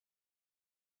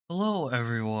Hello,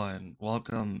 everyone.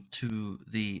 Welcome to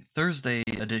the Thursday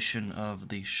edition of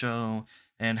the show,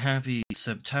 and happy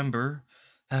September.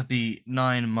 Happy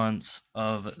 9 months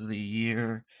of the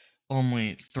year.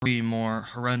 Only 3 more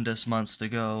horrendous months to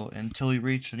go until we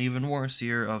reach an even worse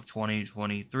year of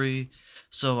 2023.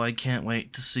 So I can't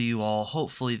wait to see you all,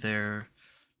 hopefully there.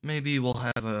 Maybe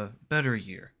we'll have a better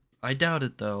year. I doubt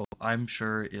it, though. I'm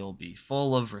sure it'll be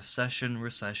full of recession,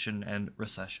 and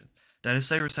recession. Did I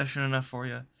say recession enough for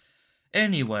you?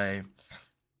 Anyway,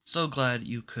 so glad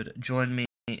you could join me.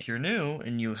 If you're new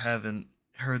and you haven't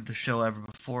heard the show ever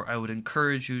before, I would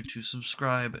encourage you to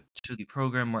subscribe to the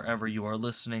program wherever you are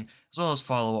listening, as well as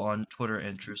follow on Twitter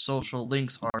and True Social.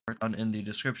 Links are down in the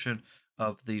description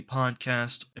of the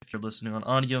podcast. If you're listening on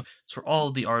audio, it's for all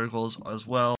of the articles as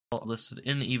well, listed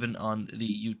in even on the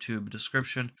YouTube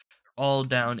description. All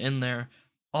down in there.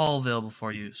 All available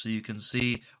for you, so you can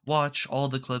see, watch all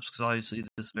the clips, because obviously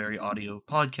this is a very audio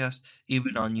podcast,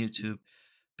 even on YouTube,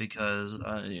 because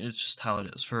it's just how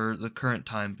it is for the current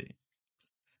time being.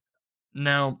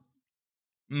 Now,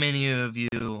 many of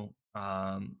you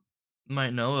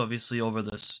might know, obviously, over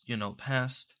this,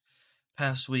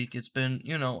 past week, it's been,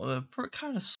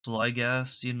 kind of slow, I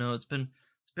guess. It's been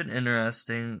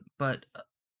interesting, but of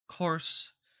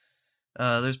course,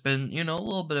 there's been, a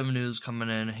little bit of news coming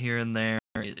in here and there.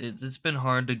 It's been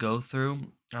hard to go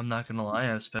through. I'm not gonna lie,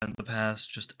 I've spent the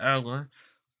past just hour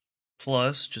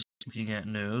plus just looking at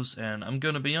news, and I'm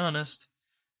gonna be honest,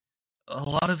 a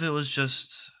lot of it was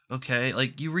just, okay,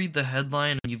 like, you read the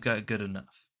headline and you've got good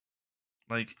enough.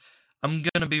 Like, I'm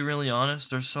gonna be really honest,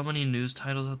 there's so many news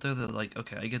titles out there that, like,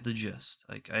 okay, I get the gist.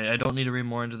 Like, I don't need to read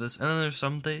more into this, and then there's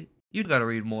something you've gotta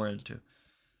read more into.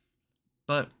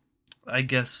 But I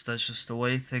guess that's just the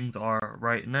way things are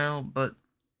right now, but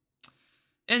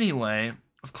anyway,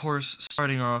 of course,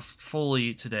 starting off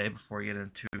fully today, before we get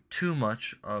into too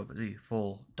much of the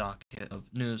full docket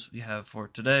of news we have for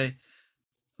today,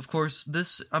 of course,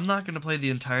 I'm not going to play the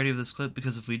entirety of this clip,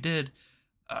 because if we did,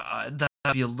 that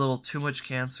would be a little too much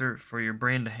cancer for your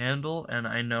brain to handle, and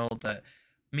I know that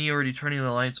me already turning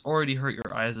the lights already hurt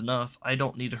your eyes enough. I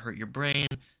don't need to hurt your brain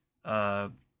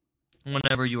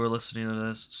whenever you are listening to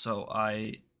this, so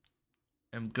I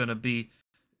am going to be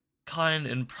kind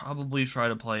and probably try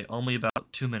to play only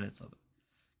about 2 minutes of it.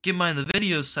 Keep in mind, the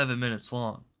video is 7 minutes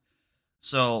long,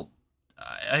 so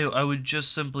I would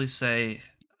just simply say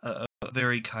a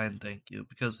very kind thank you,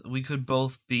 because we could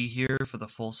both be here for the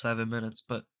full 7 minutes,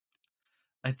 but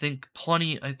I think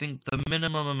the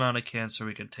minimum amount of cancer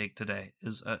we could take today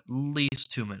is at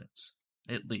least 2 minutes.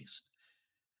 At least.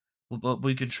 But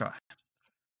we can try.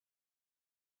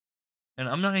 And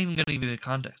I'm not even going to give you the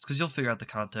context, because you'll figure out the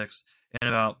context in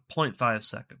about 0.5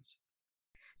 seconds.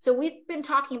 So we've been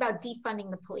talking about defunding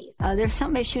the police. There's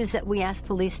some issues that we ask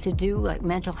police to do, like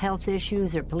mental health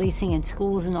issues or policing in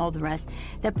schools and all the rest,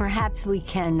 that perhaps we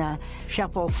can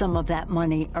shuffle some of that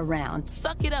money around.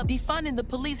 Suck it up. Defunding the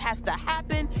police has to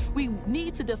happen. We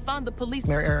need to defund the police.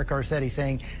 Mayor Eric Garcetti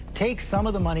saying, take some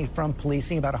of the money from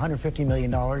policing, about $150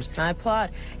 million. I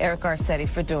applaud Eric Garcetti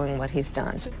for doing what he's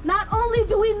done. Not only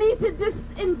do we need to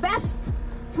disinvest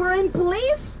in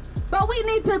police, but we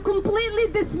need to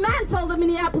completely dismantle the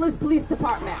Minneapolis Police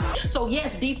Department. So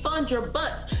yes, defund your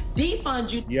butts.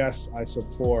 Defund you. Yes, I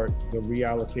support the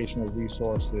reallocation of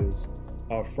resources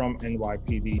from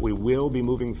NYPD. We will be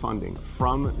moving funding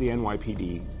from the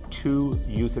NYPD to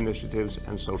youth initiatives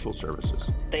and social services.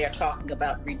 They are talking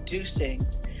about reducing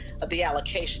the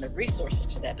allocation of resources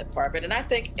to that department. And I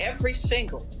think every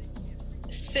single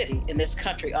city in this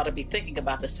country ought to be thinking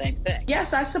about the same thing.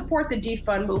 Yes, I support the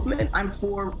defund movement. I'm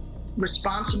for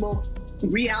responsible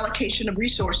reallocation of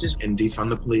resources. And defund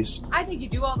the police. I think you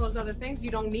do all those other things,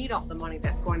 you don't need all the money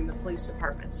that's going to the police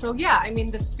department. So yeah, I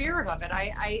mean, the spirit of it,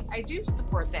 I do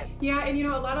support that. Yeah, and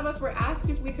a lot of us were asked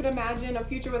if we could imagine a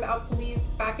future without police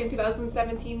back in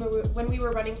 2017 when we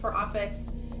were running for office.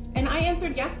 And I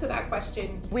answered yes to that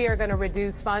question. We are going to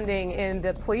reduce funding in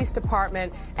the police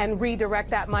department and redirect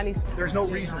that money. There's no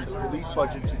reason the police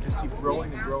budget should just keep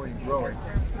growing and growing and growing.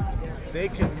 They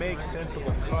can make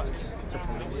sensible cuts to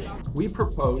policing. We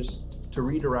propose to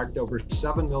redirect over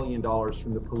 $7 million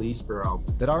from the police bureau.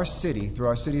 That our city, through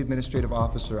our city administrative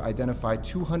officer, identified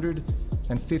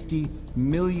 $250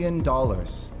 million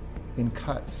in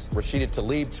cuts. Rashida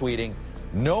Tlaib tweeting,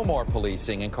 no more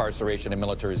policing, incarceration, and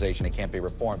militarization. It can't be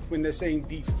reformed. When they're saying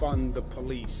defund the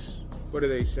police, what are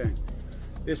they saying?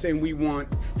 They're saying we want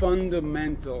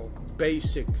fundamental,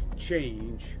 basic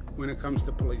change when it comes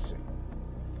to policing.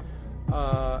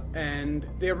 And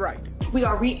they're right. We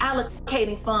are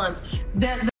reallocating funds.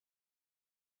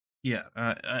 Yeah,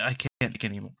 I can't take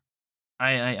anymore.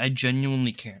 I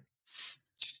genuinely can't.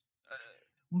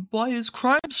 Why is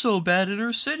crime so bad in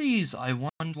our cities? I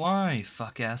wonder why,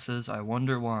 fuckasses. I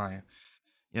wonder why.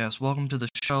 Yes, welcome to the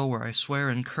show where I swear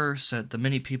and curse at the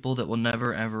many people that will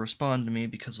never ever respond to me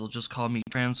because they'll just call me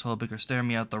transphobic or stare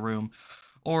me out the room.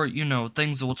 Or,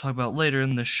 things that we'll talk about later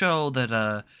in the show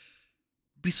that,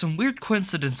 be some weird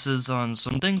coincidences on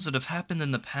some things that have happened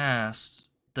in the past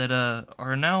that,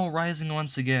 are now rising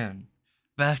once again.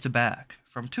 Back to back.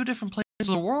 From two different places of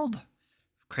the world.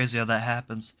 Crazy how that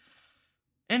happens.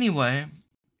 Anyway,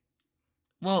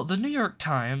 well, the New York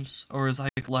Times, or as I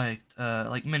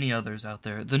like many others out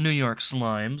there, the New York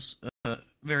Slimes,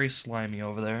 very slimy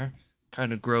over there,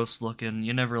 kind of gross looking,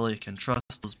 you never really can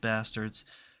trust those bastards,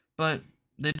 but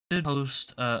they did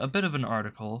post a bit of an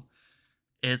article.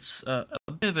 It's a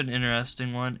bit of an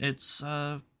interesting one. It's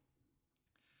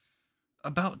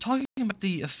about talking about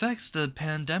the effects the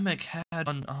pandemic had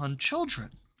on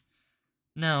children.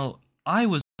 Now, I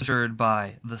was assured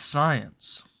by the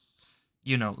science.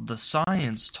 The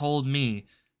science told me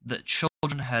that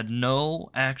children had no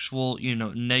actual,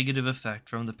 negative effect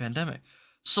from the pandemic.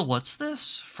 So what's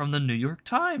this from the New York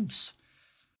Times?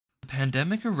 The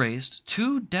pandemic erased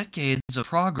 2 decades of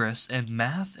progress in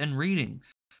math and reading.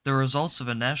 The results of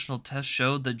a national test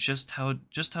showed that just how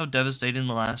devastating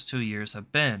the last 2 years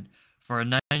have been for our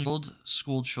 9-year-old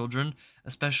school children,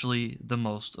 especially the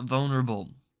most vulnerable.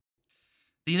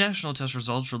 The national test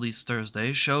results released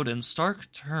Thursday showed in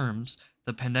stark terms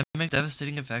the pandemic's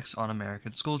devastating effects on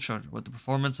American school children, with the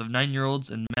performance of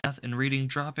 9-year-olds in math and reading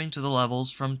dropping to the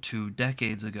levels from 2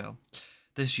 decades ago.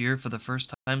 This year, for the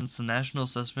first time since the National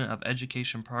Assessment of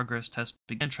Education Progress Test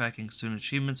began tracking student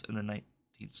achievements in the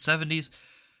 1970s,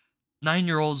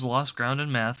 9-year-olds lost ground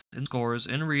in math, and scores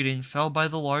in reading fell by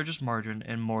the largest margin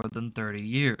in more than 30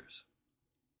 years.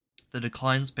 The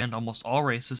decline spanned almost all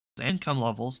races and income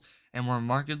levels, and were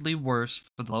markedly worse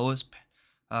for the lowest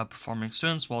performing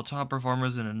students, while top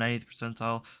performers in the 90th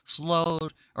percentile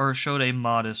showed a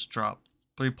modest drop.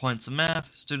 3 points in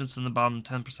math, students in the bottom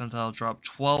 10 percentile dropped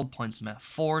 12 points in math,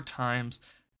 4 times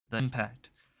the impact.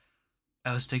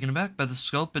 I was taken aback by the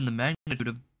scope and the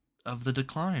magnitude of the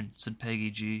decline, said Peggy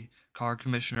G. Carr,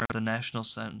 commissioner of the National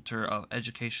Center of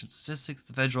Education Statistics,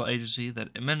 the federal agency that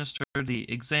administered the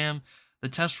exam. The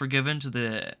tests were given to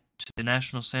the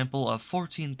national sample of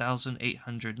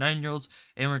 14,800 9-year-olds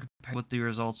and were compared with the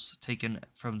results taken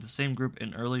from the same group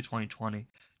in early 2020,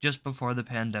 just before the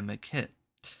pandemic hit.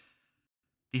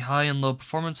 The high and low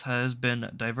performance has been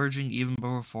diverging even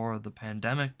before the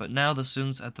pandemic, but now the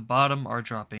students at the bottom are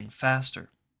dropping faster.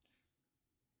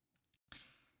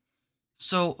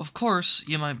 So, of course,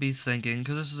 you might be thinking,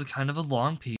 because this is a kind of a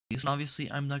long piece, and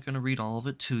obviously I'm not going to read all of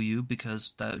it to you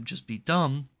because that would just be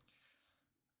dumb,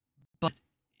 but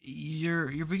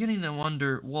you're beginning to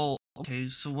wonder, well, okay,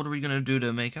 so what are we going to do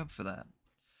to make up for that?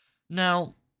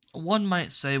 Now, one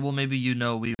might say, well, maybe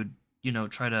we would,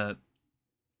 try to,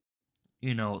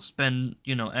 spend,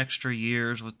 extra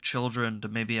years with children to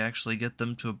maybe actually get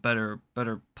them to a better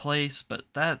place, but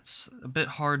that's a bit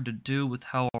hard to do with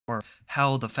how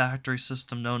the factory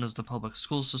system known as the public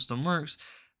school system works.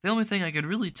 The only thing I could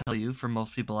really tell you, for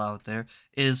most people out there,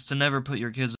 is to never put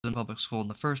your kids in public school in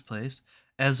the first place.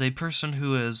 As a person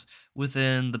who is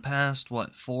within the past,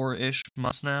 4-ish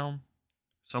months now,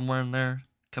 somewhere in there,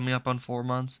 coming up on 4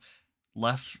 months,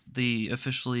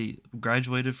 officially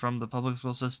graduated from the public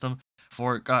school system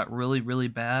before it got really, really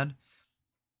bad.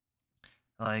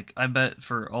 Like, I bet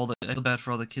for all the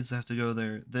kids that have to go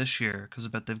there this year, because I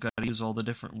bet they've got to use all the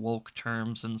different woke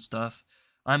terms and stuff.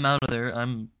 I'm out of there,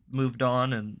 I'm moved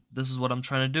on, and this is what I'm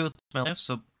trying to do with my life,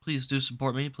 so please do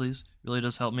support me, please. It really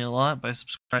does help me a lot by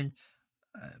subscribing.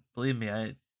 Believe me,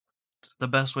 it's the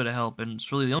best way to help, and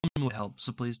it's really the only way to help,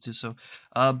 so please do so.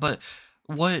 But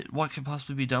what could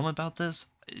possibly be done about this?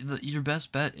 Your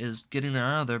best bet is getting them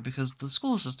out of there, because the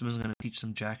school system isn't going to teach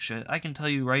them jack shit. I can tell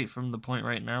you right from the point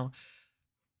right now,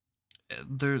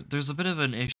 there's a bit of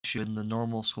an issue in the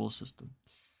normal school system.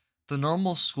 The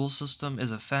normal school system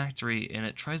is a factory, and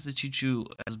it tries to teach you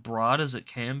as broad as it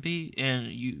can be, and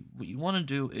what you want to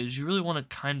do is you really want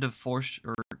to kind of force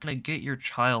or kind of get your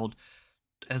child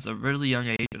as a really young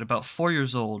age, at about 4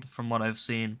 years old, from what I've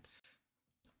seen,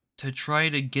 to try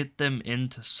to get them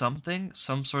into some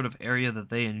sort of area that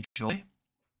they enjoy,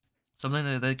 something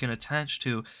that they can attach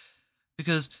to,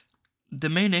 because the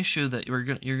main issue that you're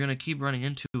gonna keep running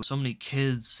into with so many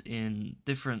kids in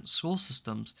different school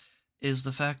systems is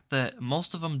the fact that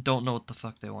most of them don't know what the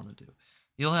fuck they want to do.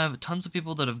 You'll have tons of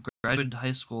people that have graduated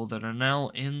high school that are now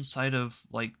inside of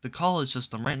like the college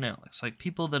system right now. It's like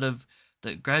people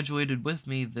that graduated with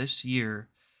me this year,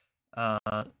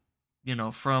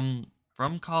 from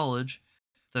from college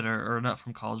that are, or not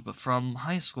from college, but from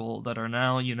high school that are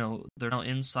now, they're now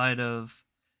inside of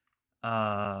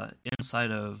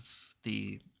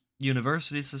the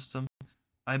university system.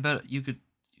 I bet you could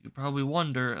probably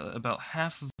wonder about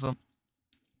half of them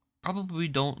probably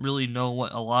don't really know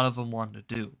what a lot of them want to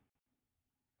do.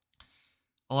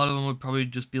 A lot of them would probably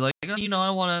just be like, I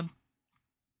want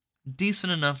a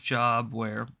decent enough job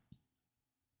where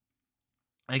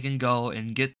I can go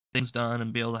and get things done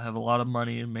and be able to have a lot of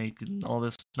money and make and all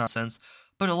this nonsense.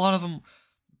 But a lot of them,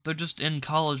 they're just in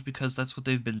college because that's what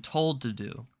they've been told to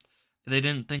do. They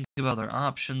didn't think about their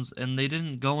options, and they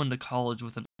didn't go into college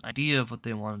with an idea of what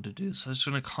they wanted to do, so it's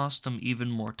going to cost them even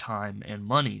more time and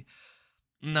money.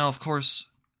 Now, of course,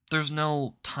 there's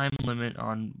no time limit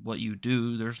on what you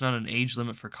do. There's not an age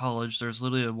limit for college. There's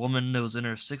literally a woman that was in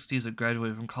her 60s that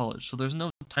graduated from college, so there's no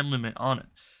time limit on it.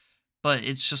 But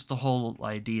it's just the whole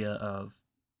idea of,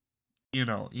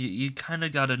 you kind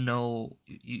of got to know...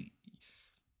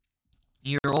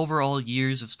 Your overall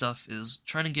years of stuff is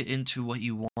trying to get into what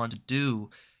you want to do,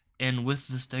 and with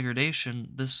this degradation,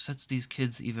 this sets these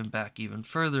kids even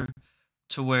further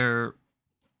to where,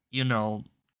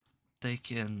 they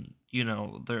can,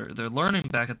 they're learning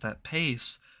back at that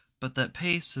pace, but that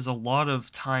pace is a lot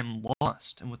of time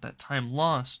lost, and with that time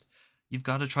lost, you've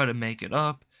got to try to make it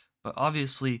up, but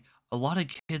obviously, a lot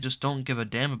of kids just don't give a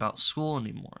damn about school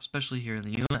anymore, especially here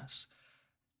in the U.S.,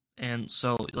 and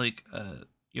so,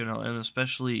 and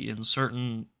especially in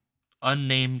certain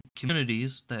unnamed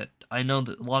communities that I know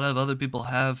that a lot of other people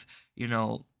have,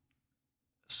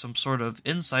 some sort of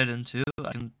insight into.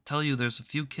 I can tell you there's a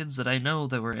few kids that I know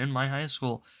that were in my high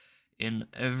school. In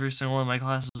every single one of my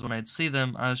classes, when I'd see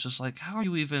them, I was just like, how are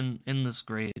you even in this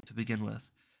grade to begin with?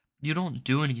 You don't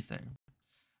do anything.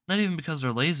 Not even because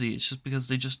they're lazy, it's just because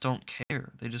they just don't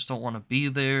care. They just don't want to be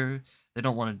there. They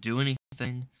don't want to do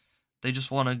anything. They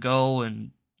just want to go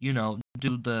and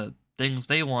do the things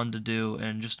they wanted to do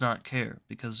and just not care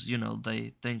because,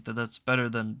 they think that that's better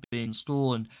than being in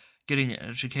school and getting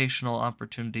educational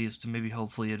opportunities to maybe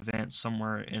hopefully advance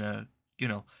somewhere in a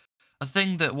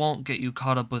thing that won't get you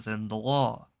caught up within the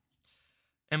law.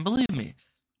 And believe me,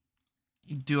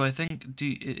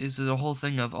 is it a whole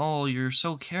thing of, oh, you're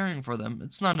so caring for them?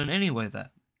 It's not in any way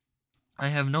that. I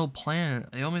have no plan.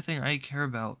 The only thing I care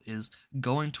about is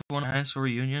going to one of my high school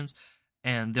reunions.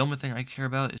 And the only thing I care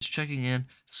about is checking in,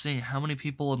 seeing how many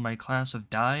people in my class have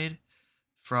died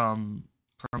from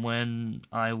when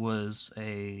I was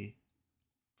a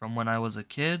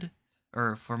kid,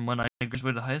 or from when I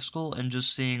graduated high school, and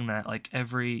just seeing that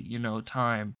every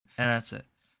time, and that's it.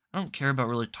 I don't care about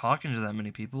really talking to that many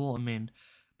people. I mean,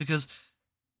 because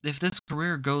if this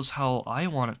career goes how I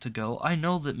want it to go, I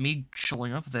know that me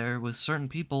showing up there with certain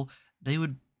people, they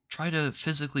would try to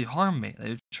physically harm me. They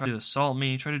would try to assault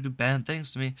me, try to do bad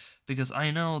things to me, because I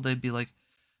know they'd be like,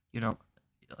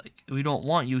 we don't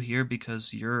want you here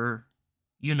because you're,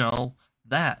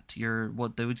 that. You're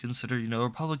what they would consider,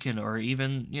 Republican or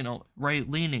even,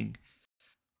 right-leaning.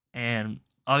 And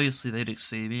obviously they'd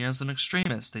see me as an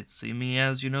extremist. They'd see me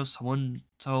as, someone,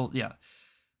 yeah.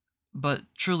 But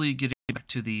truly getting back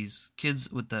to these kids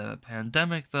with the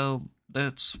pandemic, though,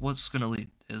 that's what's going to lead.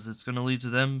 It's going to lead to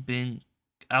them being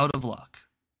out of luck.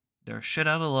 They're shit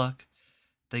out of luck.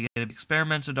 They get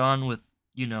experimented on with,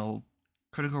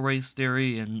 critical race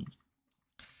theory and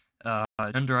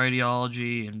gender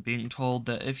ideology, and being told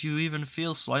that if you even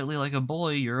feel slightly like a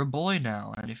boy, you're a boy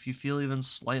now. And if you feel even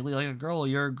slightly like a girl,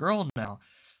 you're a girl now.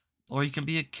 Or you can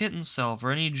be a kitten self,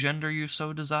 or any gender you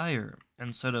so desire,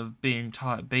 instead of being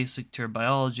taught basic tier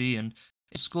biology. And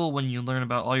in school, when you learn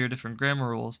about all your different grammar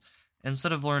rules,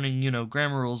 instead of learning,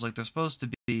 grammar rules like they're supposed to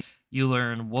be, you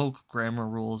learn woke grammar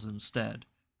rules instead.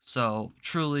 So,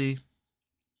 truly,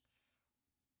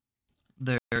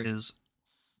 there is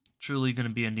truly going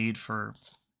to be a need for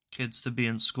kids to be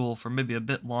in school for maybe a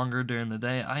bit longer during the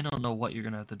day. I don't know what you're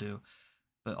going to have to do,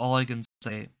 but all I can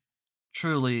say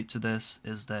truly to this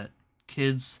is that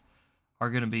kids are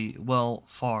going to be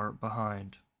far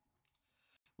behind.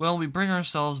 Well, we bring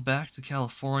ourselves back to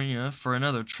California for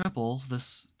another triple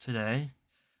today.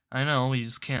 I know, you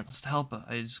just can't help it.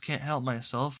 I just can't help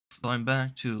myself going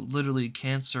back to literally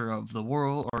cancer of the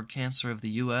world, or cancer of the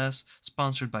U.S.,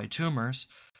 sponsored by tumors.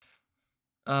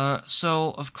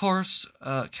 So, of course,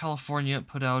 California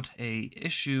put out a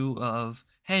issue of,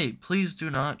 hey, please do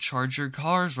not charge your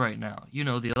cars right now.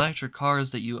 The electric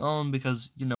cars that you own, because,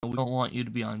 we don't want you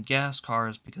to be on gas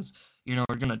cars, because, we're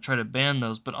going to try to ban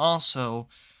those. But also,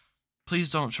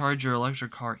 please don't charge your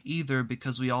electric car either,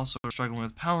 because we also are struggling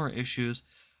with power issues.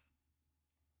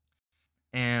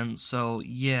 And so,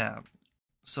 yeah,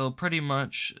 So pretty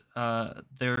much,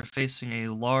 they're facing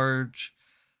a large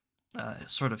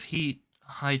sort of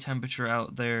high temperature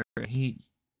out there, heat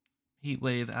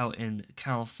wave out in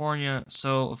California.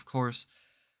 So of course,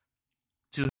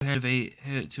 to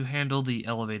handle the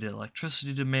elevated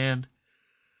electricity demand,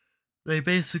 they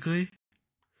basically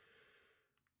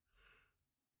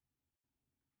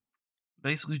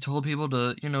told people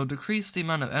to, decrease the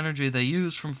amount of energy they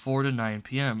use from 4 to 9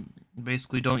 p.m.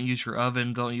 Basically, don't use your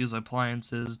oven, don't use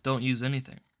appliances, don't use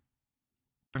anything.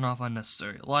 Turn off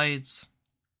unnecessary lights,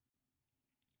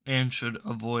 and should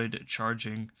avoid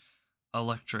charging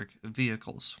electric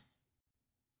vehicles.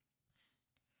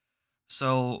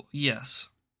 So, yes,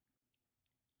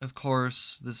 of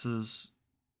course, this is,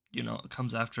 it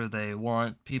comes after they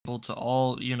want people to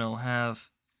all,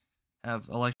 have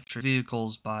electric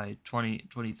vehicles by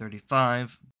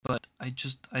 2035, but I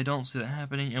don't see that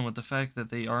happening, and with the fact that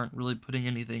they aren't really putting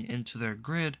anything into their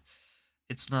grid,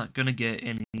 it's not going to get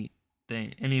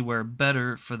anywhere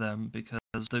better for them, because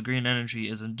the green energy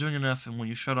isn't doing enough, and when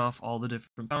you shut off all the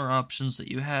different power options that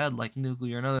you had, like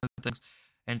nuclear and other things,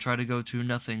 and try to go to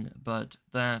nothing but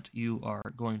that, you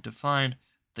are going to find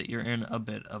that you're in a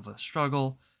bit of a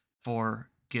struggle for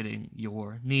getting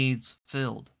your needs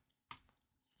filled.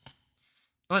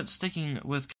 But sticking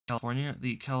with California,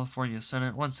 the California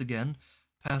Senate once again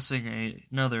passing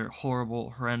another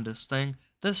horrendous thing,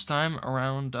 this time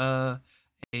around a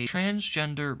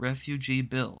transgender refugee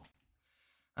bill.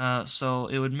 So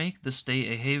it would make the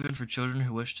state a haven for children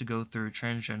who wish to go through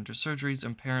transgender surgeries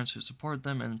and parents who support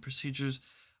them and procedures,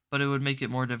 but it would make it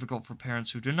more difficult for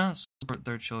parents who do not support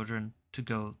their children to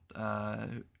go,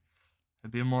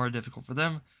 it'd be more difficult for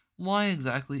them. Why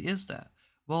exactly is that?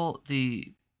 Well,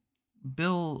 the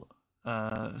bill,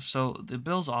 so the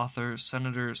bill's author,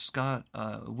 Senator Scott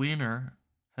Wiener,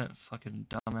 fucking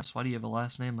dumbass, why do you have a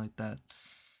last name like that?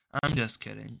 I'm just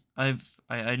kidding.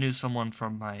 I knew someone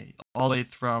from all the way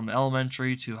from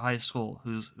elementary to high school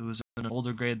who was in an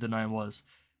older grade than I was,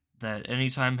 that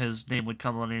anytime his name would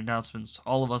come on the announcements,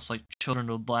 all of us like children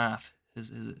would laugh.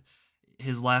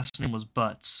 His last name was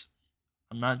Butts.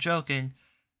 I'm not joking.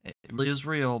 It really is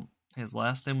real. His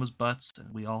last name was Butts,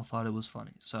 and we all thought it was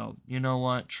funny. So, you know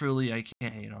what? Truly, I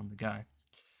can't hate on the guy.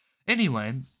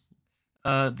 Anyway,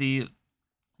 the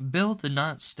bill did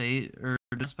not state or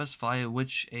did not specify at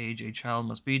which age a child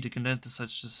must be to consent to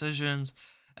such decisions.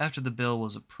 After the bill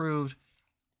was approved,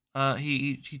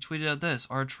 he tweeted out this: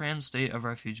 "Our trans state of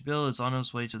refuge bill is on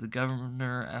its way to the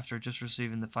governor after just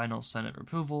receiving the final Senate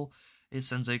approval. It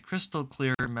sends a crystal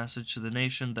clear message to the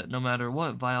nation that no matter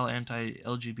what vile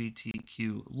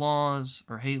anti-LGBTQ laws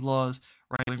or hate laws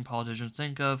right-wing politicians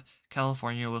think of,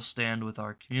 California will stand with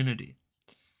our community."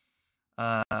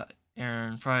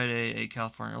 On Friday, a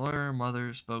California lawyer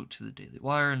mother spoke to the Daily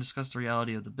Wire and discussed the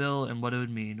reality of the bill and what it would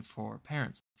mean for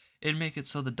parents. It'd make it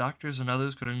so that doctors and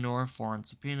others could ignore foreign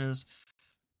subpoenas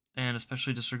and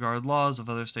especially disregard laws of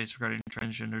other states regarding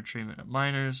transgender treatment of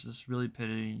minors. This really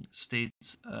pitting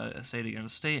states, state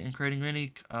against state, and creating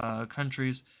many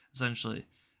countries, essentially.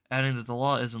 Adding that the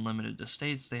law isn't limited to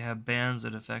states, they have bans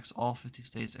that affects all 50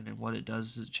 states, and what it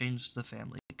does is it changes the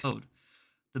family code.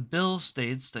 The bill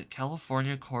states that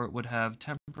California court would have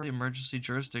temporary emergency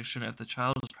jurisdiction if the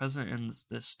child is present in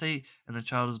this state and the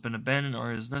child has been abandoned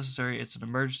or is necessary. It's an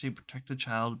emergency to protect the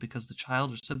child because the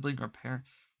child or sibling or parent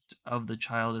of the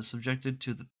child is subjected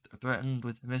to threatened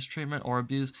with mistreatment or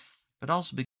abuse, but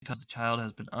also because the child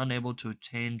has been unable to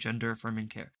obtain gender-affirming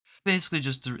care. Basically,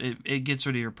 just it gets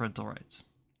rid of your parental rights.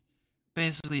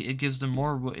 Basically, it gives them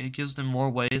more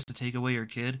ways to take away your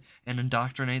kid and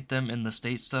indoctrinate them in the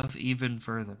state stuff even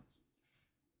further.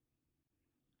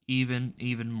 Even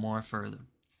more further.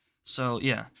 So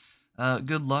yeah,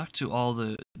 good luck to all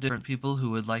the different people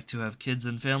who would like to have kids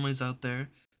and families out there.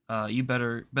 You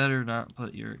better not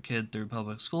put your kid through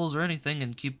public schools or anything,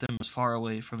 and keep them as far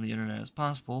away from the internet as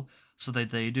possible so that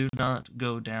they do not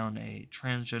go down a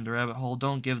transgender rabbit hole.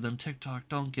 Don't give them TikTok.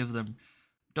 Don't give them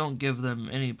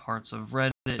any parts of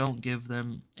Reddit. Don't give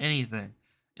them anything.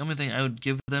 The only thing I would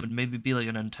give them would maybe be like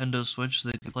a Nintendo Switch so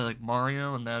they could play like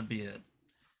Mario, and that would be it.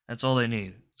 That's all they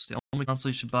need. It's the only console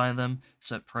you should buy them.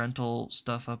 Set parental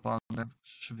stuff up on them.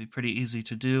 Should be pretty easy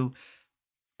to do.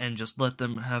 And just let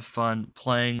them have fun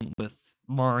playing with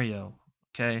Mario,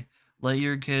 okay? Let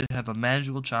your kid have a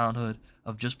magical childhood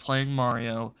of just playing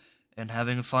Mario and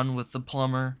having fun with the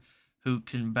plumber who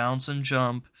can bounce and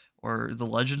jump, or The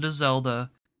Legend of Zelda,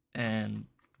 and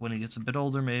when he gets a bit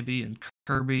older maybe, and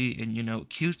Kirby, and,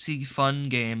 cutesy fun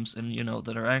games, and,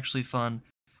 that are actually fun,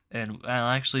 and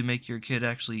actually make your kid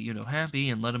actually, happy,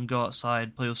 and let him go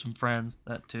outside, play with some friends,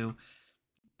 that too.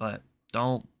 But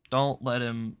don't let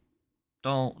him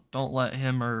Don't let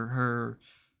him or her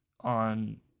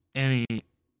on any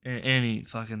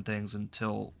fucking things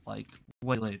until like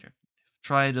way later.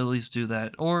 Try to at least do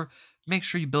that, or make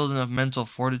sure you build enough mental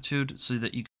fortitude so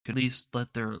that you can at least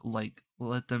let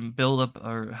them build up,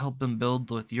 or help them build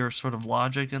with your sort of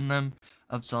logic in them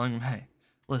of telling them, hey,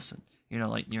 listen,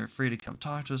 like, you're free to come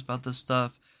talk to us about this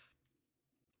stuff.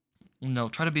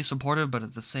 Try to be supportive, but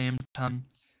at the same time,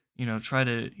 try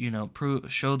to,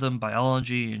 show them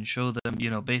biology and show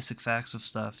them, basic facts of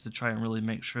stuff to try and really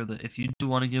make sure that if you do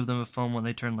want to give them a phone when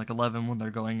they turn like 11, when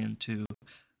they're going into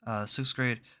 6th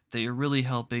grade, that you're really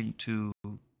helping to,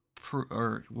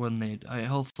 or when they,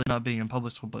 hopefully not being in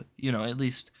public school, but, at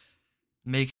least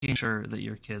making sure that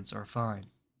your kids are fine.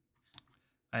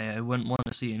 I wouldn't want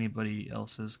to see anybody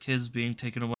else's kids being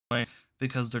taken away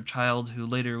because their child, who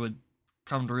later would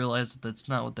come to realize that that's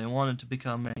not what they wanted to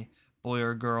become, a boy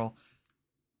or a girl,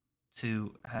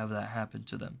 to have that happen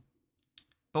to them.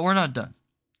 But we're not done.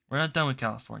 We're not done with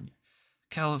California.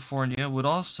 California would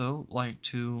also like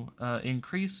to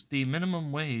increase the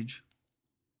minimum wage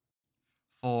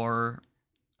for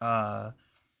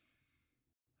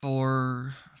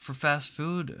fast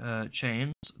food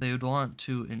chains. They would want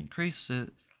to increase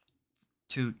it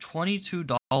to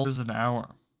 $22 an hour.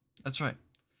 That's right.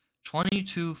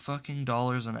 $22 fucking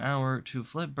dollars an hour to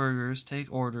flip burgers,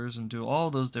 take orders, and do all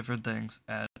those different things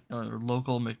at a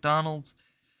local McDonald's?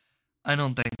 I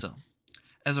don't think so.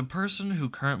 As a person who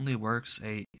currently works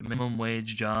a minimum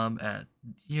wage job at,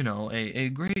 a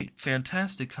great,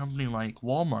 fantastic company like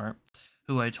Walmart,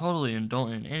 who I totally and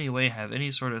don't in any way have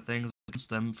any sort of things against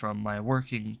them from my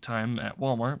working time at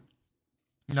Walmart,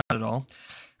 not at all,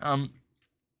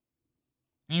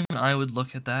 even I would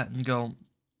look at that and go,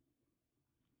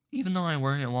 even though I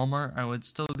work at Walmart, I would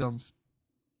still go,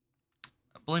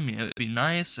 believe me, it would be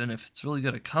nice, and if it's really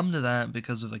going to come to that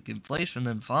because of, like, inflation,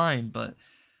 then fine, but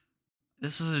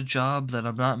this is a job that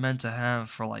I'm not meant to have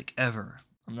for, like, ever.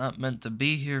 I'm not meant to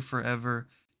be here forever,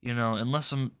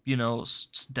 unless I'm,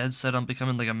 dead set on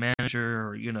becoming, like, a manager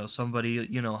or, somebody,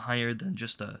 hired than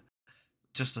just a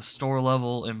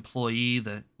store-level employee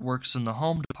that works in the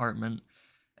home department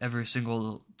every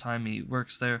single time he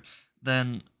works there,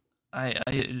 then I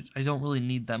don't really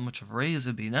need that much of a raise.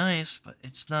 It'd be nice, but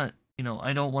it's not,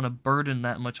 I don't want to burden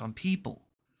that much on people,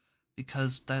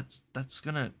 because that's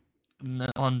gonna,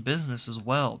 on business as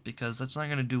well, because that's not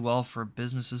gonna do well for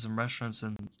businesses and restaurants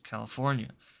in California.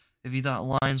 If you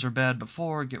thought lines were bad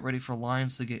before, get ready for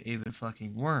lines to get even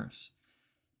fucking worse.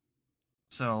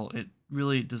 So it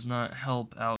really does not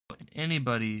help out in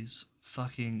anybody's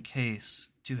fucking case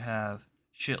to have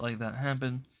shit like that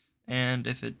happen, and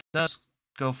if it does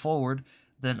go forward,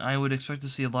 then I would expect to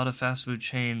see a lot of fast food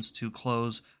chains to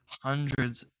close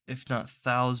hundreds, if not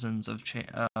thousands, of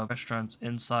restaurants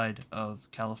inside of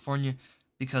California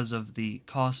because of the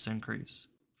cost increase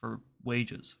for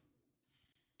wages,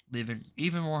 leaving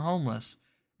even more homeless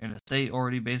in a state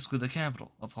already basically the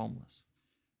capital of homeless.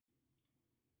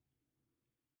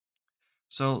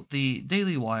 So the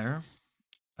Daily Wire,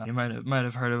 you might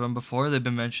have heard of them before. They've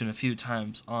been mentioned a few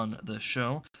times on the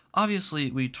show.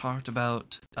 Obviously, we talked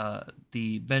about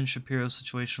the Ben Shapiro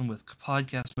situation with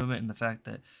Podcast Movement and the fact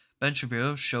that Ben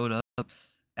Shapiro showed up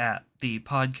at the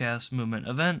Podcast Movement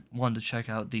event, wanted to check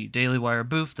out the Daily Wire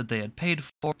booth that they had paid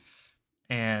for,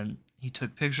 and he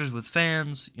took pictures with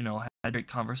fans, had great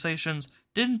conversations,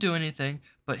 didn't do anything,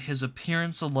 but his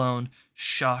appearance alone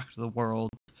shocked the world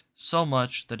so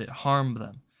much that it harmed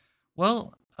them.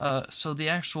 Well, so the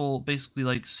actual, basically,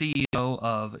 like, CEO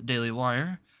of Daily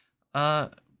Wire,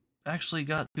 actually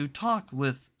got to talk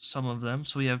with some of them,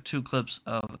 so we have 2 clips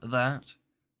of that.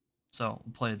 So,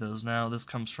 we'll play those now. This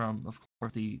comes from, of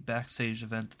course, the backstage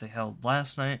event that they held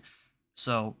last night.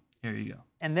 So, here you go.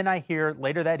 And then I hear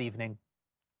later that evening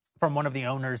from one of the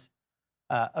owners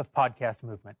of Podcast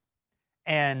Movement.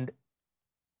 And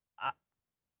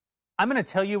I'm going to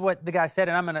tell you what the guy said,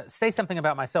 and I'm going to say something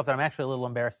about myself that I'm actually a little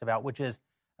embarrassed about, which is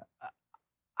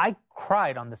I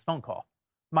cried on this phone call.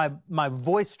 My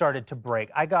voice started to break.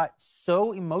 I got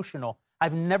so emotional.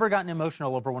 I've never gotten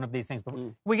emotional over one of these things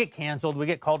before. We get canceled. We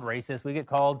get called racist. We get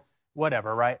called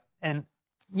whatever, right? And,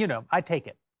 I take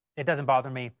it. It doesn't bother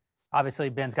me. Obviously,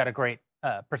 Ben's got a great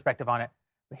perspective on it.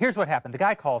 But here's what happened. The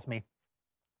guy calls me,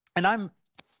 and I'm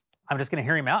just going to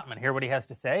hear him out. I'm going to hear what he has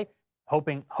to say,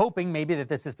 hoping maybe that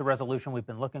this is the resolution we've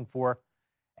been looking for.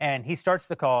 And he starts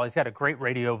the call. He's got a great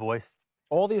radio voice.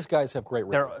 All these guys have great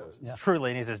radio voices. Yeah.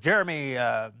 Truly. And he says, Jeremy,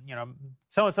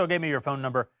 so-and-so gave me your phone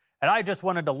number, and I just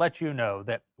wanted to let you know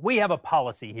that we have a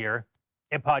policy here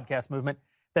at Podcast Movement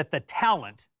that the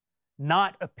talent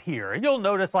not appear. And you'll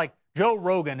notice, like, Joe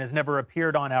Rogan has never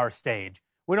appeared on our stage.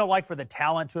 We don't like for the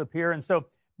talent to appear. And so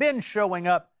Ben showing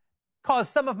up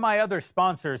caused some of my other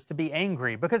sponsors to be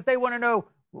angry because they want to know,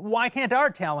 why can't our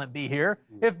talent be here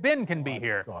if Ben can be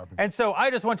here? And so I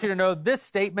just want you to know this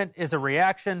statement is a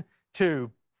reaction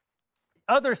to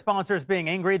other sponsors being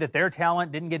angry that their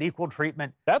talent didn't get equal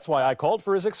treatment. That's why I called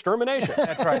for his extermination.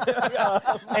 That's right.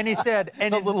 And he said,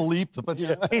 and a little leap, but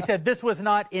he said this was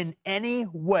not in any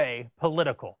way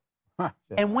political.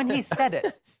 And when he said it,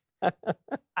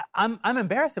 I'm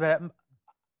embarrassed about it.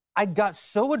 I got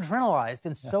so adrenalized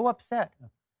and so upset.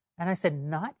 And I said,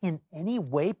 not in any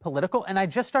way political. And I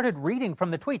just started reading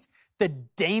from the tweets the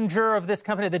danger of this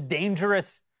company, the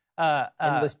dangerous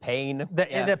endless pain,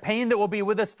 the pain that will be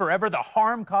with us forever, the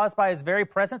harm caused by his very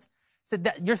presence. So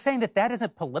that, you're saying that that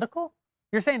isn't political?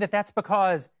 You're saying that that's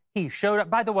because he showed up.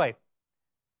 By the way,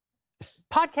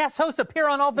 podcast hosts appear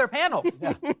on all of their panels.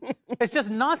 It's just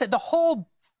nonsense. The whole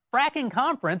fracking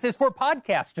conference is for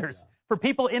podcasters, for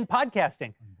people in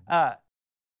podcasting. But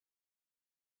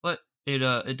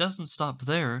it doesn't stop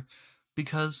there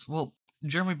because, well,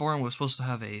 Jeremy Boring was supposed to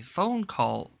have a phone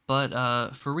call,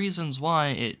 but for reasons why,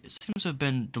 it seems to have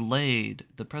been delayed.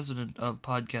 The president of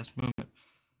Podcast Movement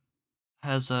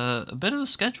has a bit of a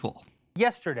schedule.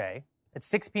 Yesterday, at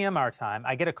 6 p.m. our time,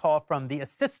 I get a call from the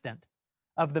assistant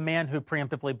of the man who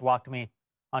preemptively blocked me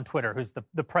on Twitter, who's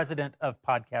the president of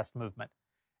Podcast Movement.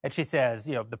 And she says,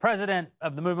 the president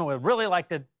of the movement would really like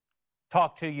to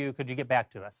talk to you. Could you get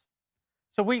back to us?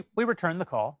 So we returned the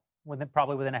call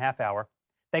probably within a half hour.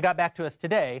 They got back to us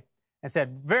today and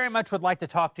said, very much would like to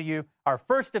talk to you. Our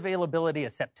first availability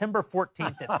is September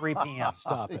 14th at 3 p.m.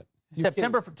 Stop it.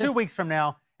 September, 2 weeks from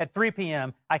now at 3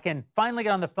 p.m., I can finally get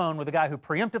on the phone with a guy who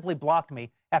preemptively blocked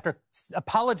me after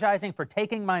apologizing for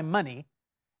taking my money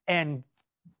and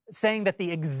saying that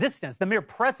the existence, the mere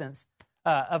presence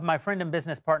of my friend and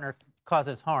business partner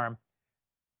causes harm.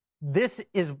 This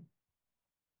is,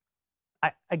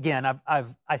 I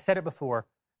said it before,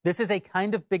 this is a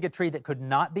kind of bigotry that could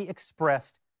not be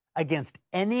expressed against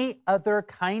any other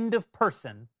kind of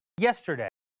person yesterday.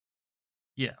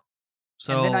 Yeah.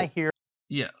 So, and then I hear...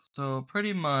 Yeah, so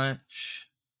pretty much,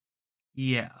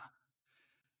 yeah.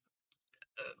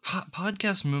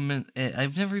 Podcast Movement,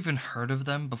 I've never even heard of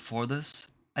them before this.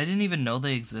 I didn't even know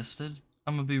they existed.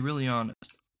 I'm gonna be really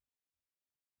honest.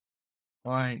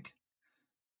 Like,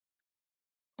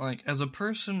 as a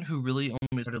person who really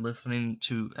only started listening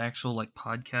to actual,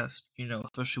 podcasts,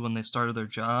 especially when they started their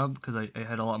job, because I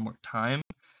had a lot more time.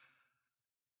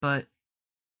 But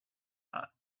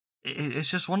it's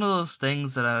just one of those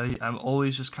things that I'm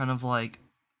always just kind of like,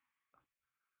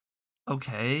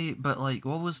 okay, but,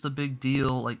 what was the big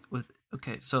deal,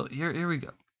 okay, so here we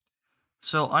go.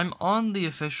 So I'm on the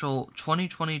official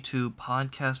 2022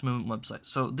 Podcast Movement website.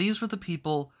 So these were the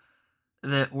people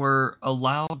that were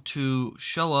allowed to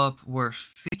show up,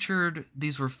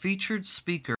 these were featured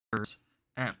speakers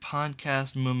at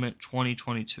Podcast Movement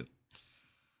 2022.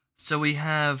 So we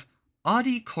have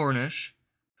Audie Cornish,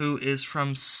 who is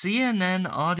from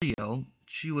CNN Audio.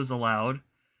 She was allowed.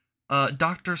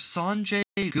 Dr. Sanjay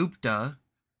Gupta.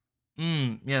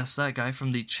 Yes, that guy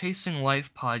from the Chasing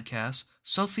Life podcast.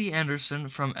 Sophie Anderson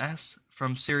from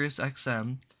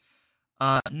SiriusXM.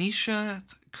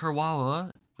 Nisha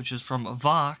Kurwawa, which is from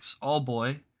Vox. All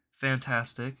boy.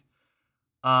 Fantastic.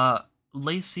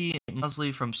 Lacey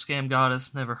Musley from Scam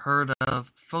Goddess. Never heard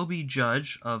of. Phoebe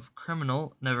Judge of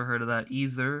Criminal. Never heard of that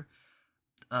either.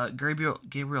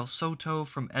 Gabriel Soto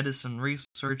from Edison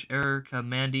Research, Erica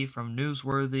Mandy from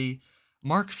Newsworthy,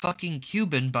 Mark fucking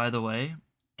Cuban, by the way,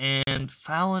 and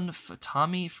Fallon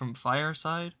Fatami from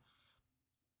Fireside.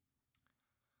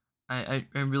 I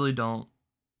really don't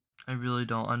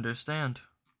understand.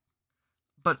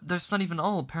 But that's not even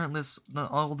all. Apparently, it's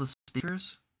not all the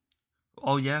speakers.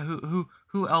 Oh yeah,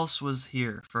 who else was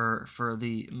here for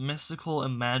the mystical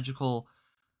and magical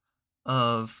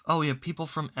of, oh yeah, people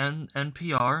from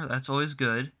NPR, that's always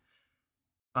good.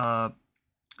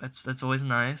 That's always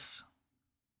nice.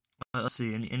 Let's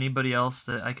see, anybody else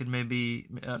that I could maybe,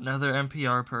 another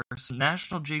NPR person,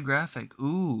 National Geographic,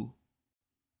 ooh,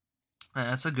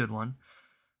 that's a good one.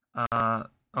 The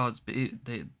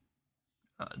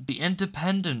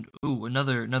Independent, ooh,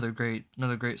 another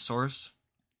great source.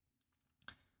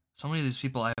 So many of these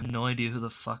people, I have no idea who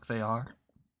the fuck they are.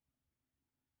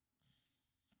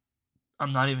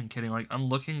 I'm not even kidding. I'm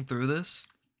looking through this.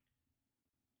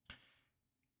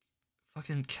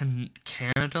 Fucking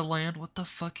Canada Land? What the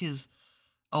fuck is...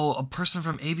 Oh, a person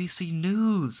from ABC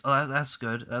News. Oh, that's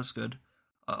good. That's good.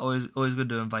 Always good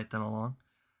to invite them along.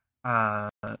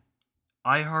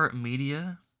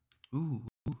 iHeartMedia. Ooh,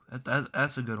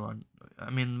 that's a good one. I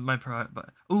mean,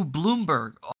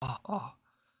 Bloomberg. Oh,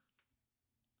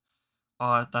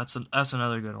 Oh, that's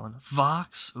another good one.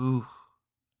 Vox. Ooh.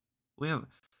 We have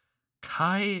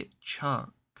Kai Chunk,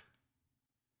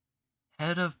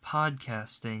 head of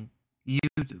podcasting,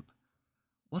 YouTube.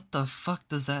 What the fuck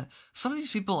does that... Some of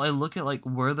these people, I look at, like,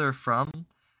 where they're from,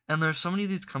 and there's so many of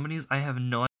these companies, I have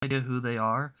no idea who they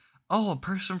are. Oh, a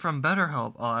person from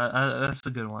BetterHelp. Oh, that's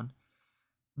a good one.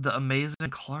 The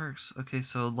Amazing Clarks. Okay,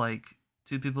 so, like,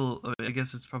 two people, I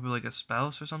guess it's probably, like, a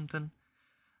spouse or something.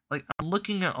 Like, I'm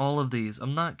looking at all of these.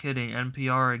 I'm not kidding.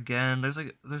 NPR again.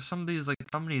 There's some of these, like,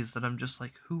 companies that I'm just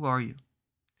like, who are you?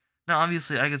 Now,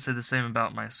 obviously, I could say the same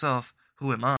about myself.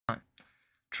 Who am I?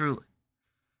 Truly.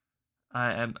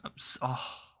 I am... Oh,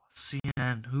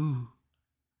 CNN. Ooh.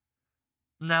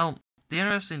 Now, the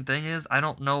interesting thing is, I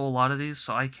don't know a lot of these,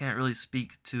 so I can't really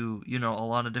speak to, a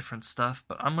lot of different stuff,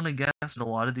 but I'm gonna guess that a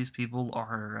lot of these people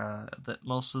are, that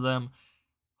most of them,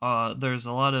 there's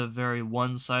a lot of very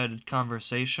one-sided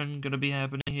conversation gonna be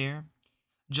happening here.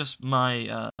 Just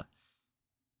my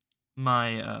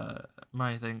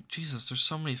thing. Jesus, there's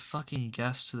so many fucking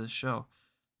guests to this show.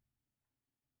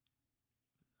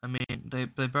 I mean, they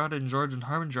brought in Jordan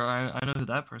Harbinger. I know who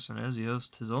that person is. He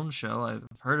hosts his own show. I've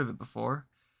heard of it before.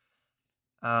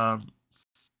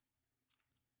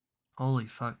 Holy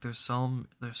fuck, there's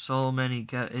so many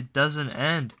guests. It doesn't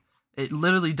end. It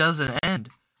literally doesn't end.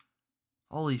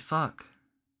 Holy fuck.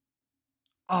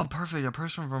 Oh, perfect. A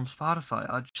person from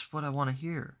Spotify. Just what I want to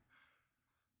hear.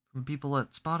 From people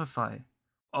at Spotify.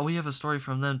 Oh, we have a story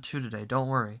from them too today. Don't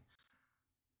worry.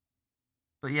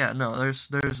 But yeah, no,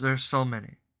 there's so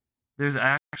many. There's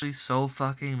actually so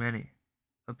fucking many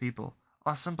of people.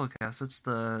 Oh, Simplecast, it's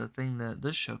the thing that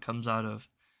this show comes out of.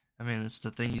 I mean, it's the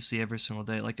thing you see every single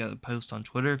day. Like a post on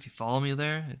Twitter, if you follow me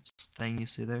there, it's the thing you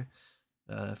see there.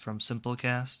 From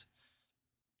Simplecast.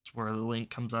 It's where the link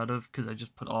comes out of, because I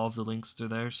just put all of the links through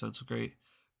there, so it's a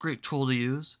great tool to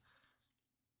use.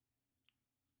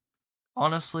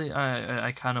 Honestly,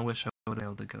 I kind of wish I would have been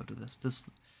able to go to this.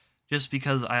 Just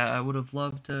because I would have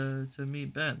loved to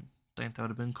meet Ben. I think that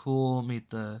would have been cool. Meet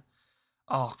the...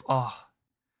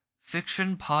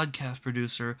 fiction podcast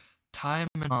producer, Tal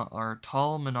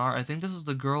Minar. I think this is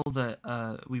the girl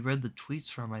that we read the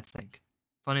tweets from, I think.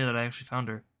 Funny that I actually found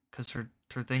her, because her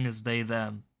thing is they,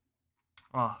 them.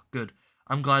 Oh, good.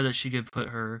 I'm glad that she could put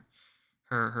her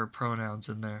pronouns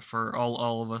in there for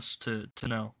all of us to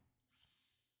know.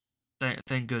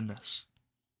 Thank goodness.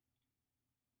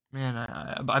 Man,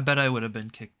 I bet I would have been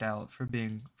kicked out for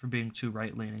being too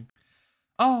right-leaning.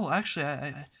 Oh, actually,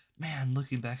 man,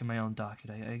 looking back at my own docket,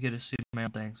 I get to see my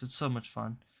own things. It's so much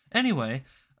fun. Anyway,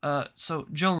 so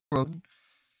Joe Rogan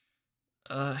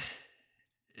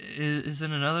is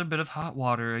in another bit of hot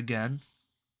water again.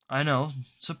 I know,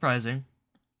 surprising.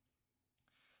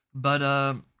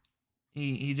 But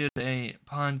he did a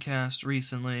podcast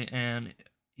recently, and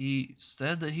he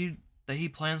said that he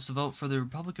plans to vote for the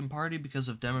Republican Party because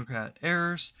of Democrat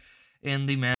errors in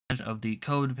the management of the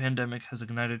COVID pandemic has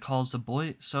ignited calls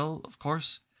to So, of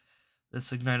course,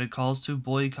 this ignited calls to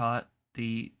boycott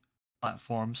the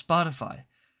platform Spotify.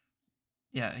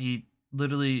 Yeah, he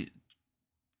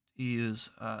was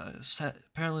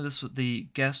apparently the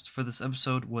guest for this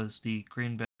episode was the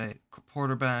Green Bay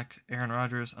quarterback Aaron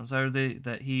Rodgers on Saturday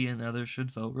that he and others should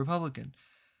vote Republican.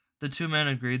 The two men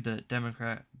agreed that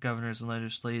Democrat governors and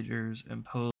legislators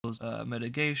imposed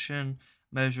mitigation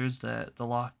measures, that the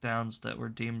lockdowns that were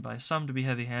deemed by some to be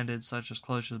heavy-handed, such as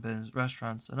closure of business,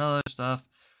 restaurants, and other stuff,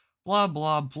 blah,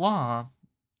 blah, blah.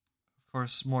 Of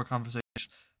course, more conversation.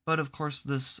 But, of course,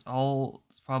 this all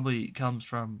probably comes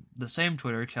from the same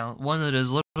Twitter account, one that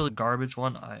is literally garbage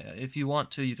one. If you want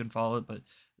to, you can follow it, but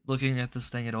looking at this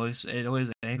thing, it always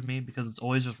angers me because it's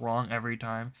always just wrong every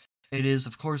time. It is,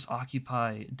 of course,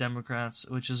 Occupy Democrats,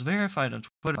 which is verified on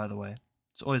Twitter, by the way.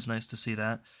 It's always nice to see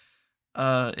that.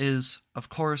 Is, of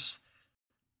course,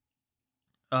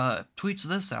 tweets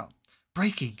this out.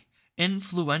 Breaking.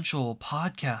 Influential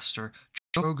podcaster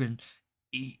Joe Rogan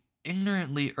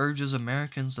ignorantly urges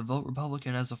Americans to vote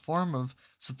Republican as a form of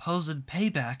supposed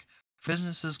payback for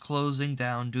businesses closing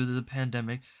down due to the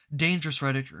pandemic. Dangerous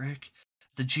rhetoric.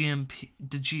 The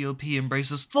GOP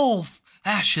embraces full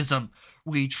fascism.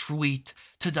 We tweet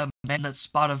to demand that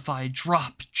Spotify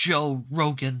drop Joe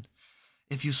Rogan.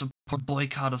 If you support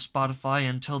boycott of Spotify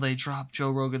until they drop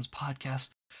Joe Rogan's podcast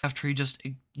after he just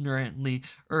ignorantly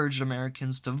urged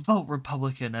Americans to vote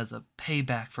Republican as a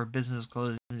payback for business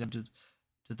closing down to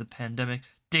the pandemic.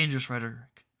 Dangerous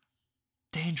rhetoric.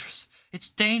 Dangerous. It's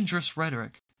dangerous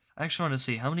rhetoric. I actually want to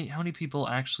see how many people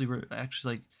actually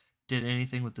did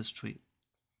anything with this tweet.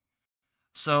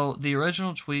 So the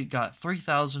original tweet got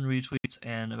 3,000 retweets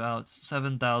and about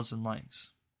 7,000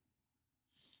 likes.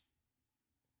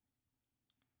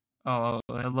 Oh,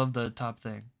 I love the top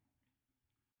thing.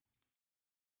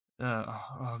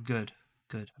 Good.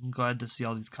 I'm glad to see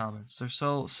all these comments. They're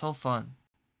so fun.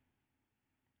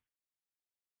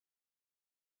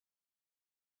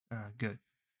 Good.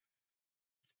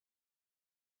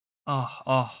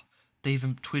 They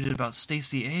even tweeted about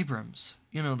Stacey Abrams.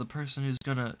 You know, the person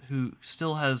who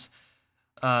still has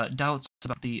doubts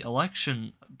about the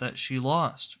election that she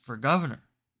lost for governor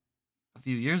a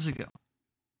few years ago.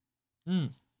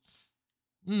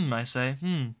 I say.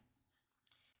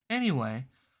 Anyway,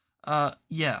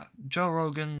 yeah, Joe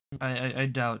Rogan, I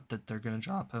doubt that they're gonna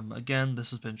drop him again. This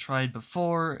has been tried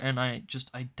before, and I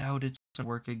doubt it's gonna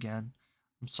work again.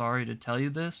 I'm sorry to tell you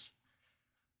this,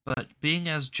 but being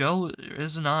as Joe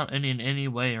is not in any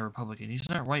way a Republican, he's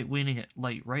not right-leaning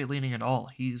at all.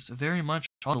 He's very much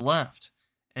on the left,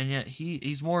 and yet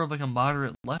he's more of like a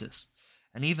moderate leftist.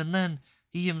 And even then,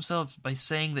 he himself, by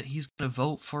saying that he's gonna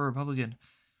vote for a Republican,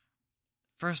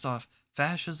 first off,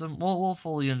 fascism. We'll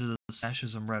fully into this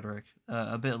fascism rhetoric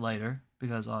a bit later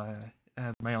because I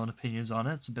have my own opinions on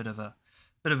it. It's a bit of a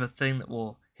thing that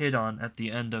we'll hit on at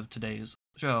the end of today's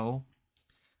show.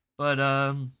 But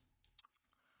I'm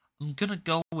gonna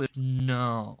go with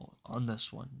no on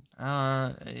this one.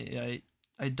 I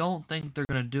don't think they're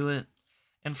gonna do it.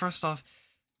 And first off,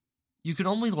 you can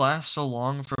only last so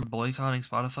long from boycotting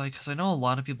Spotify, because I know a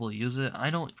lot of people use it. I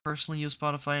don't personally use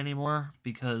Spotify anymore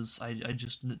because I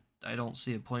don't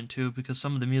see a point to, because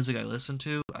some of the music I listen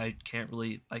to, I can't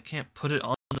put it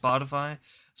on Spotify.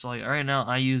 So like right now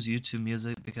I use YouTube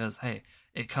Music because, hey,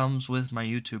 it comes with my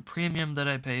YouTube Premium that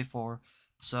I pay for.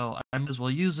 So I might as well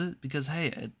use it because,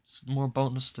 hey, it's more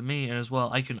bonus to me, and as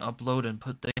well I can upload and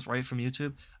put things right from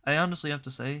YouTube. I honestly have to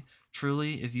say,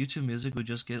 truly, if YouTube Music would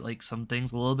just get like some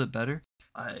things a little bit better,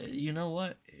 you know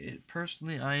what?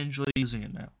 Personally, I enjoy using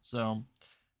it now. So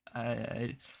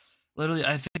I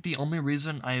think the only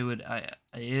reason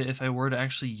if I were to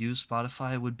actually use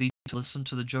Spotify would be to listen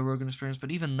to the Joe Rogan Experience. But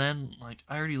even then, like,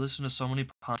 I already listen to so many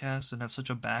podcasts and have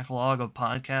such a backlog of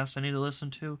podcasts I need to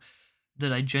listen to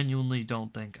that I genuinely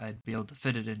don't think I'd be able to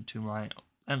fit it into my...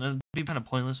 And it'd be kind of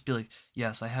pointless to be like,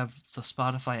 yes, I have the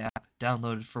Spotify app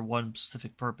downloaded for one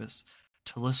specific purpose,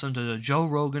 to listen to the Joe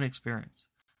Rogan Experience.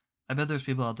 I bet there's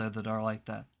people out there that are like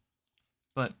that.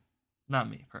 But not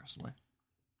me, personally.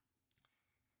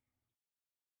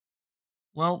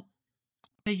 Well,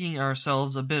 taking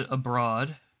ourselves a bit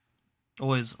abroad,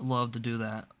 always love to do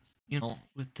that, you know,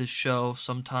 with this show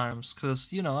sometimes,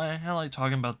 because, you know, I like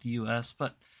talking about the U.S.,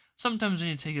 but sometimes we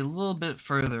need to take it a little bit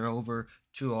further over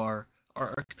to our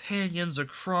companions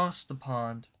across the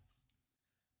pond.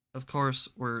 Of course,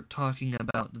 we're talking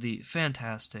about the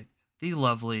fantastic, the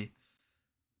lovely,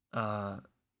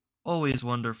 always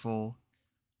wonderful,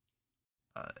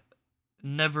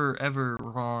 never ever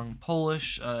wrong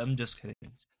Polish. I'm just kidding.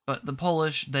 But the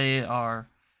Polish, they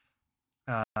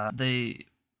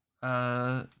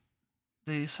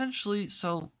essentially,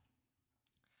 so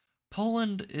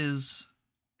Poland is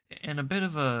in a bit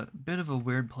of a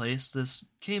weird place. This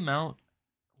came out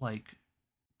like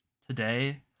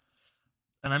today,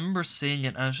 and I remember seeing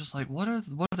it and I was just like, what are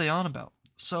they on about?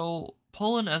 So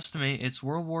Poland estimates its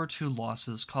World War II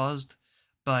losses caused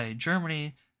by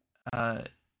Germany at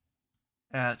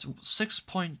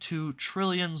 6.2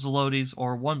 trillion zlotys,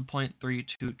 or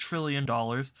 $1.32 trillion.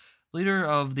 Leader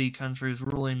of the country's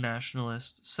ruling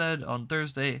nationalist said on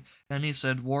Thursday, and he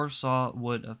said Warsaw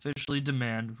would officially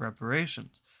demand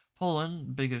reparations.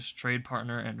 Poland, biggest trade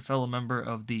partner and fellow member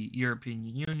of the European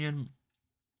Union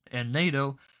and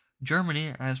NATO,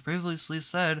 Germany has previously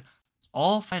said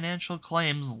all financial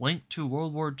claims linked to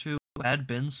World War II had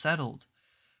been settled.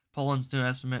 Poland's new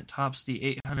estimate tops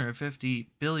the $850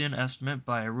 billion estimate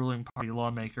by a ruling party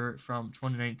lawmaker from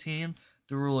 2019.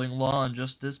 The ruling Law and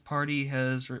Justice Party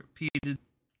has repeated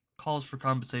calls for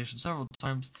compensation several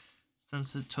times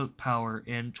since it took power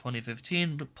in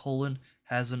 2015, but Poland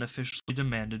hasn't officially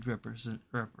demanded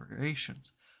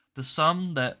reparations. The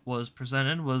sum that was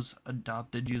presented was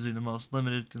adopted using the most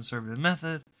limited conservative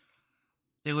method.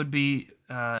 It would be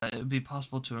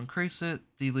possible to increase it,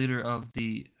 the leader of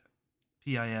the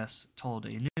PIS told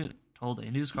a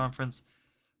news conference.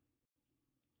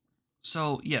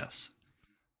 So yes,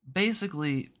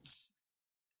 basically,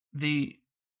 the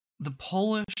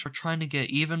Polish are trying to get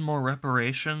even more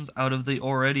reparations out of the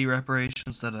already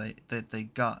reparations that they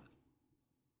got.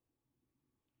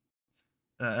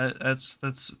 That's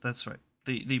right.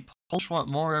 The Polish want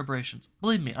more reparations.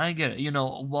 Believe me, I get it. You know,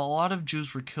 a lot of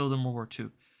Jews were killed in World War II.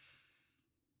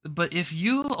 But if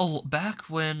you back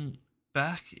in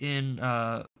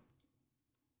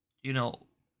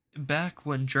back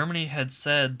when Germany had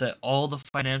said that all the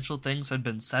financial things had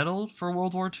been settled for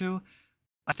World War II,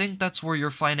 I think that's where your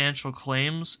financial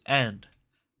claims end.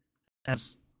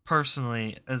 As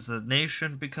personally, as a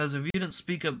nation, because if you didn't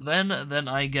speak up then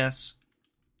I guess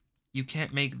you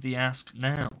can't make the ask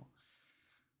now.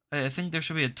 I think there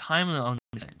should be a time limit on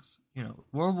these things.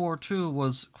 World War II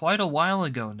was quite a while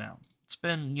ago now. It's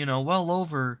been, well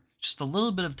over just a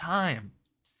little bit of time.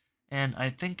 And I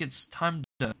think it's time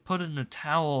to put in a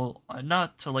towel,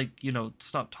 not to,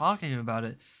 stop talking about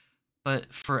it,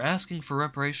 but for asking for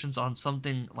reparations on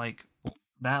something like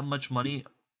that much money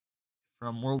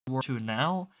from World War II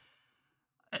now,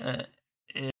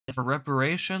 for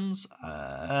reparations,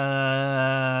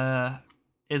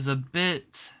 is a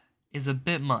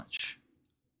bit much.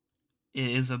 It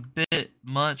is a bit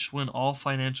much when all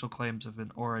financial claims have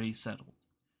been already settled.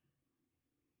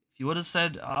 If you would have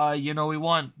said, we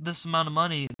want this amount of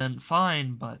money, then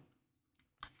fine, but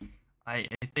I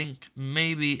think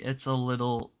maybe it's a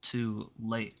little too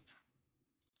late.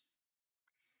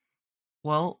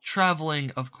 Well,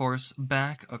 traveling, of course,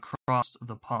 back across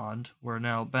the pond, we're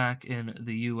now back in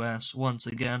the US once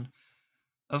again.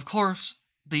 Of course,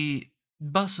 the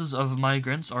buses of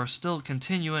migrants are still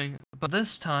continuing, but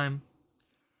this time,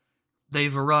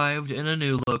 they've arrived in a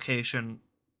new location.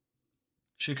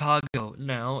 Chicago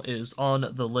now is on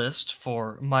the list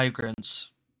for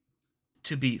migrants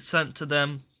to be sent to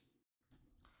them,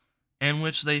 in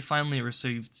which they finally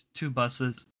received 2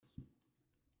 buses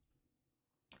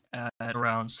at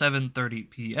around 7:30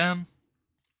 p.m.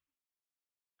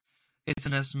 It's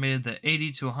an estimated that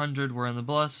 80 to 100 were in the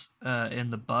bus.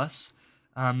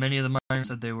 Many of the migrants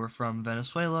said they were from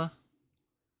Venezuela.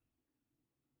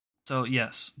 So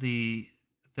yes,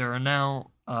 there are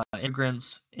now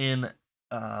immigrants in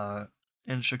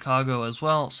Chicago as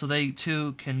well, so they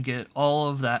too can get all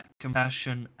of that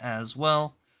compassion as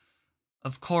well.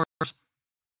 Of course,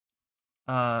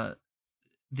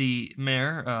 the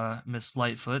mayor, Miss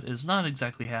Lightfoot, is not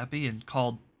exactly happy and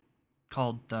called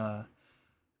Governor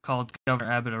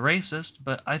Abbott a racist,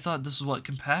 but I thought this is what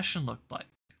compassion looked like.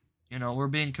 We're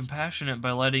being compassionate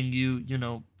by letting you,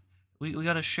 we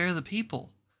gotta share the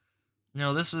people.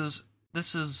 This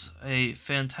is a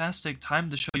fantastic time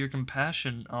to show your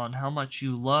compassion on how much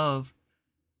you love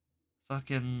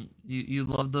you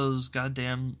love those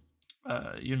goddamn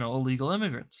illegal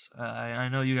immigrants. I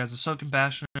know you guys are so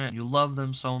compassionate and you love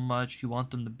them so much. You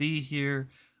want them to be here.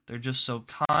 They're just so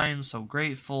kind, so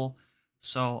grateful.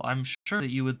 So I'm sure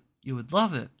that you would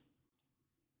love it.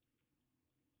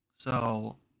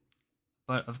 So,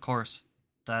 but of course,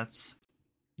 that's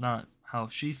not how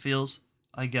she feels.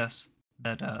 I guess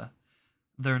that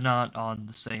they're not on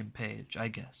the same page, I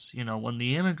guess. When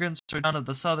the immigrants are down at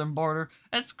the southern border,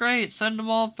 it's great, send them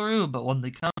all through, but when they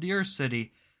come to your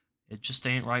city, it just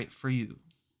ain't right for you.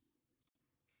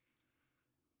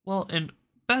 Well, and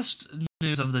best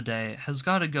news of the day has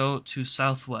got to go to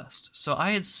Southwest. So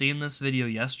I had seen this video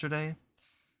yesterday,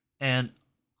 and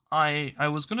I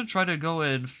was going to try to go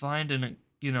and find and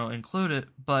include it,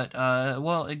 but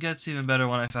it gets even better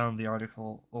when I found the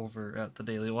article over at the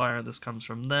Daily Wire. This comes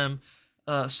from them.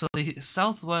 So a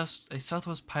Southwest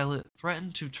pilot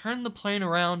threatened to turn the plane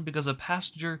around because a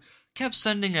passenger kept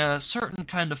sending a certain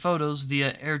kind of photos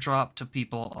via airdrop to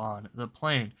people on the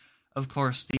plane. Of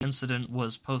course, the incident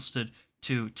was posted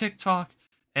to TikTok,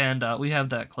 and we have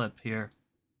that clip here.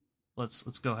 Let's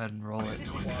go ahead and roll it.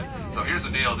 So here's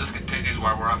the deal. This continues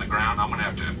while we're on the ground. I'm going to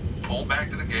have to pull back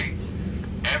to the gate.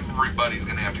 Everybody's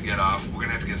going to have to get off. We're going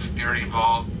to have to get security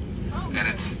involved, and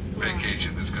it's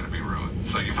vacation that's going to be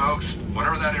ruined. So you folks,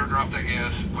 whatever that airdrop thing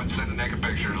is, quit sending naked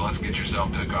pictures. Let's get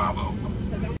yourself to Cabo.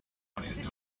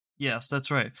 Yes, that's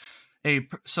right.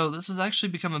 So this has actually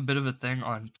become a bit of a thing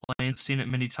on planes. I've seen it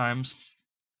many times.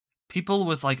 People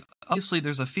with, obviously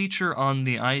there's a feature on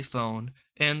the iPhone,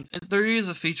 and there is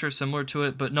a feature similar to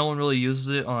it, but no one really uses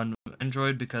it on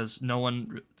Android because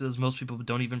most people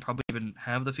don't probably even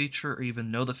have the feature or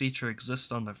even know the feature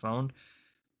exists on their phone.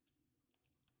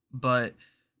 But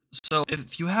so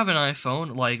if you have an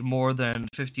iPhone, like more than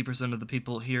 50% of the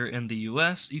people here in the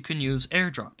US, you can use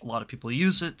AirDrop. A lot of people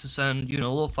use it to send,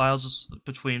 little files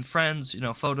between friends,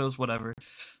 photos, whatever.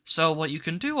 So what you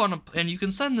can do and you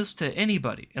can send this to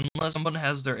anybody, unless someone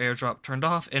has their AirDrop turned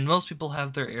off, and most people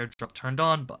have their AirDrop turned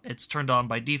on, but it's turned on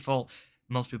by default.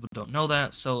 Most people don't know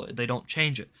that, so they don't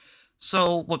change it.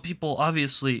 So what people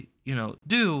obviously,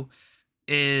 do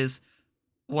is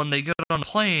when they get on a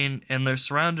plane and they're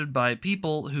surrounded by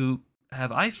people who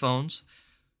have iPhones,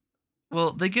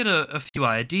 well, they get a few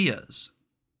ideas.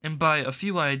 And by a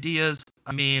few ideas,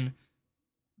 I mean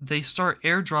they start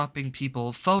airdropping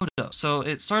people photos. So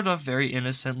it started off very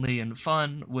innocently and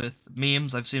fun with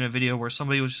memes. I've seen a video where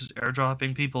somebody was just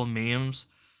airdropping people memes,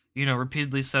 you know,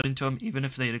 repeatedly sending to them even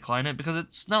if they decline it, because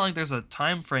it's not like there's a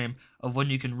time frame of when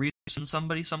you can resend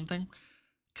somebody something,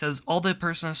 because all the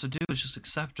person has to do is just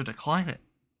accept or decline it.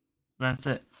 And that's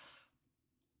it.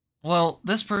 Well,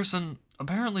 this person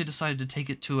apparently decided to take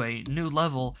it to a new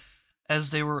level as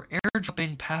they were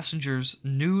airdropping passengers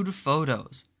nude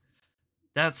photos.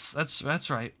 That's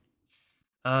right.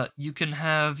 You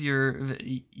can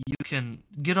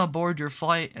get on board your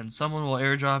flight and someone will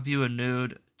airdrop you a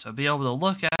nude to be able to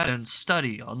look at and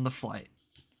study on the flight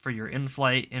for your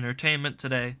in-flight entertainment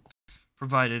today,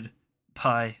 provided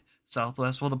by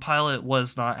Southwest. Well, the pilot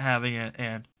was not having it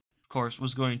and, of course,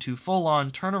 was going to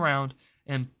full-on turn around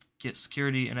and get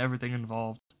security and everything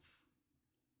involved.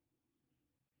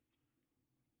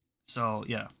 So,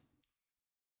 yeah.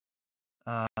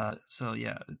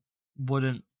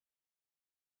 Wouldn't...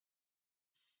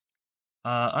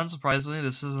 unsurprisingly,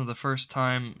 this isn't the first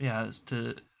time,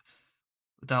 that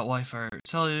Wi-Fi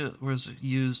was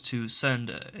used to send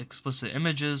explicit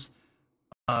images.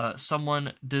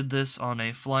 Someone did this on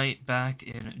a flight back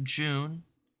in June,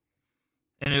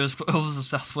 and it was a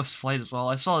Southwest flight as well.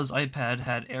 I saw his iPad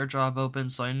had AirDrop open,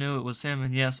 so I knew it was him,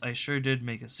 and yes, I sure did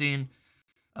make a scene.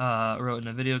 Wrote in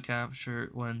a video capture,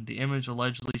 when the image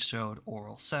allegedly showed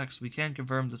oral sex. We can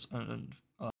confirm this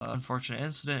unfortunate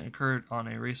incident occurred on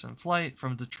a recent flight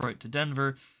from Detroit to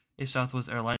Denver. A Southwest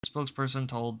Airlines spokesperson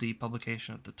told the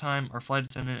publication at the time. Our flight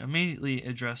attendant immediately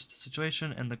addressed the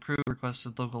situation, and the crew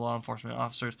requested local law enforcement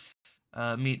officers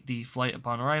meet the flight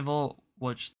upon arrival,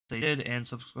 which they did, and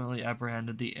subsequently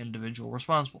apprehended the individual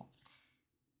responsible.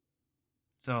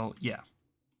 So, yeah.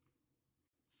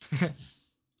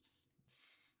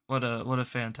 What a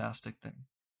fantastic thing.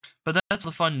 But that's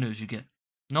the fun news you get.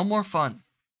 No more fun.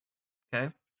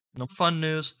 Okay? No fun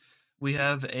news. We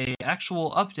have a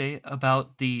actual update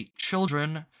about the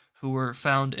children who were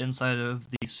found inside of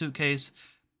the suitcase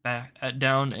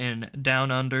down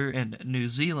under in New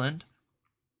Zealand.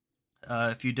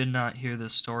 If you did not hear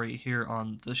this story here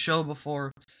on the show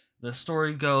before, the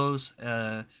story goes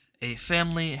a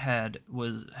family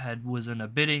was in a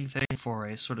bidding thing for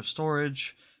a sort of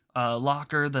storage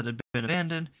locker that had been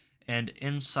abandoned, and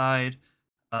inside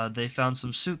they found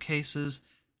some suitcases,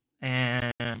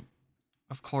 and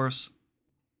of course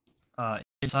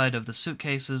inside of the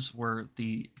suitcases were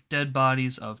the dead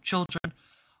bodies of children.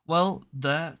 Well,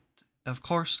 that of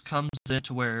course comes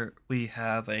into where we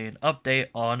have an update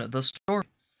on the story.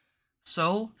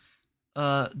 So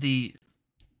the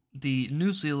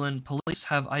New Zealand police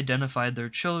have identified their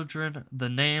children. The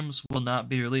names will not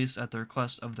be released at the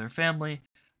request of their family.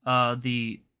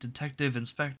 The detective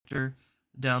inspector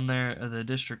down there, the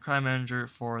district crime manager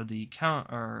for the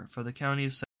county,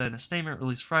 said in a statement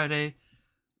released Friday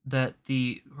that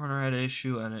the coroner had to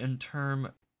issue an interim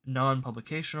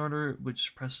non-publication order, which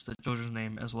suppresses the children's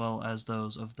name as well as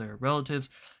those of their relatives.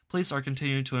 Police are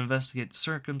continuing to investigate the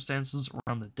circumstances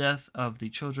around the death of the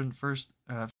children. Further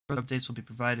updates will be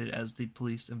provided as the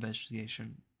police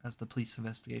investigation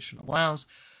allows.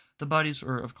 The bodies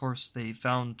were, of course, they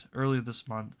found earlier this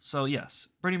month. So yes,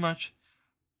 pretty much.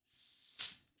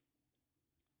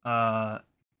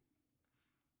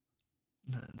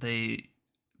 They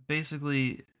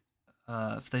basically,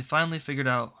 if they finally figured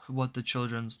out what the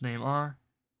children's name are,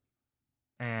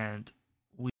 and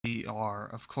we are,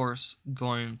 of course,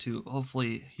 going to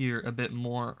hopefully hear a bit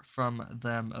more from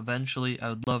them eventually. I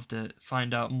would love to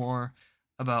find out more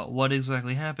about what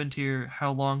exactly happened here,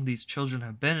 how long these children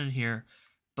have been in here,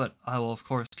 but I will, of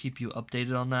course, keep you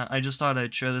updated on that. I just thought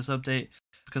I'd share this update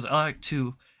because I like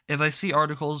to, if I see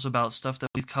articles about stuff that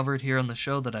we've covered here on the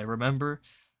show that I remember,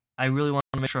 I really want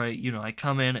to make sure I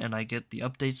come in and I get the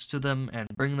updates to them and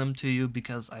bring them to you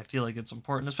because I feel like it's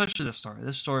important, especially this story.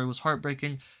 This story was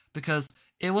heartbreaking because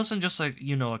it wasn't just like,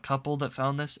 a couple that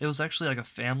found this. It was actually like a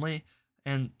family,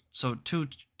 and so two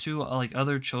like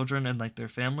other children and like their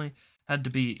family had to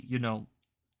be,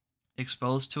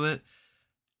 exposed to it.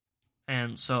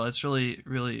 And so it's really,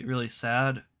 really, really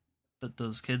sad that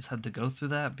those kids had to go through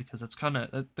that, because it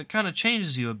kind of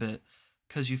changes you a bit,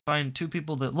 because you find two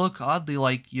people that look oddly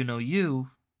like,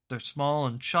 they're small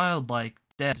and childlike,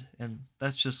 dead, and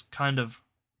that's just kind of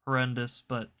horrendous,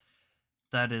 but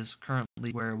that is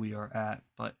currently where we are at.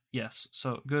 But yes,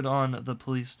 so good on the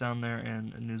police down there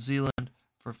in New Zealand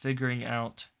for figuring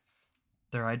out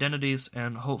their identities,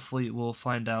 and hopefully we'll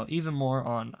find out even more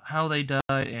on how they died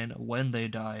and when they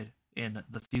died in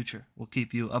the future. We'll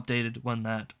keep you updated when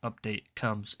that update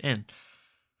comes in.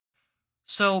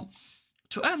 So,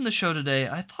 to end the show today,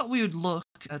 I thought we would look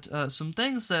at some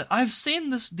things that I've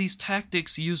seen these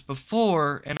tactics used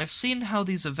before, and I've seen how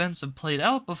these events have played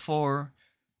out before,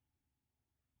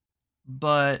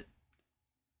 but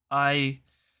I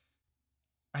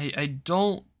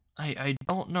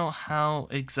don't know how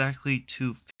exactly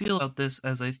to feel about this,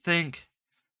 as I think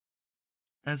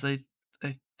I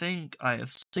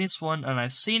have seen this one, and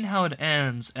I've seen how it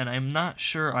ends, and I'm not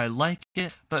sure I like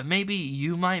it, but maybe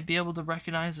you might be able to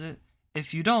recognize it.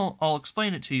 If you don't, I'll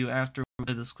explain it to you after we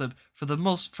play this clip from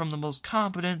the most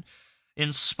competent,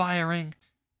 inspiring,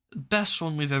 best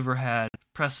one we've ever had,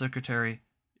 Press Secretary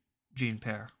Jean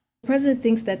Pierre. The president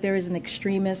thinks that there is an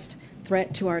extremist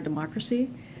threat to our democracy.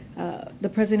 The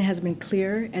president has been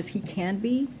clear, as he can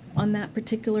be, on that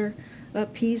particular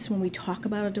piece when we talk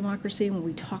about a democracy, when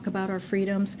we talk about our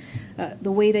freedoms.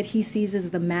 The way that he sees is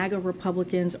the MAGA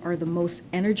Republicans are the most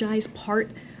energized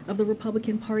part of the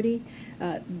Republican Party.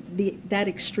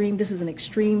 This is an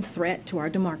extreme threat to our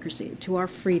democracy, to our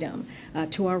freedom,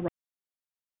 to our rights.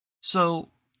 So,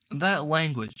 that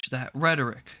language, that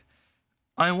rhetoric,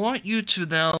 I want you to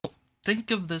now think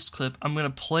of this clip. I'm going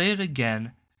to play it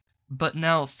again, but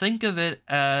now think of it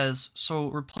as, so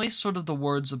replace sort of the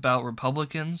words about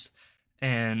Republicans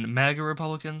and MAGA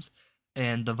Republicans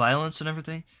and the violence and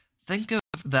everything. Think of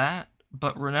that,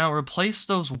 but now replace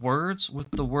those words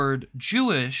with the word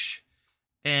Jewish,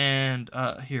 and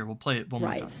here, we'll play it one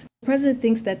more time. The president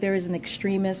thinks that there is an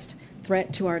extremist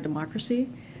threat to our democracy.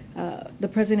 The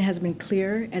president has been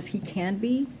clear, as he can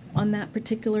be, on that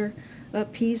particular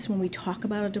piece when we talk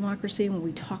about a democracy, when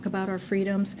we talk about our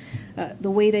freedoms. The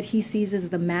way that he sees is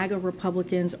the MAGA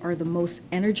Republicans are the most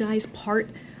energized part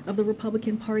of the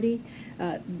Republican Party.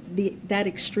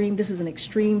 This is an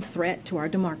extreme threat to our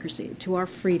democracy, to our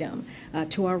freedom,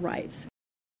 to our rights.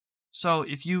 So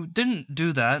if you didn't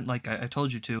do that, like I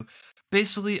told you to,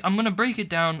 basically I'm going to break it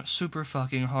down super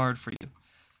fucking hard for you.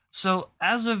 So,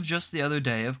 as of just the other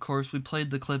day, of course, we played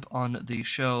the clip on the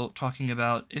show talking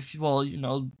about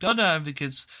gun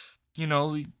advocates,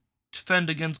 defend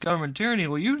against government tyranny.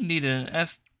 Well, you need an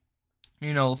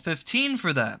F-15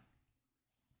 for that.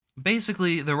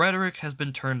 Basically, the rhetoric has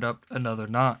been turned up another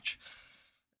notch.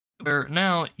 Where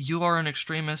now, you are an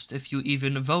extremist if you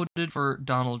even voted for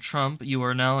Donald Trump. You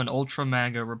are now an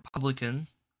ultra-MAGA Republican.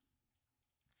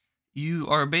 You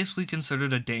are basically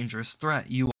considered a dangerous threat.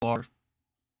 You are...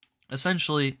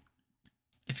 Essentially,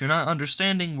 if you're not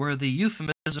understanding where the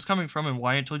euphemism is coming from and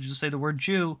why I told you to say the word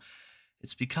Jew,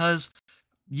 it's because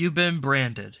you've been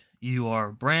branded. You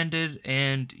are branded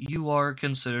and you are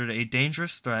considered a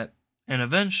dangerous threat, and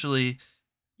eventually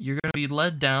you're going to be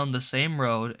led down the same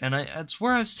road, and it's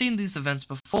where I've seen these events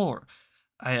before.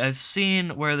 I've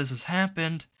seen where this has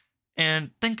happened, and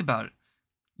think about it.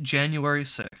 January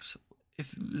 6th.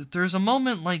 If there's a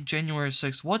moment like January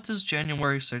 6th, what does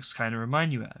January 6th kind of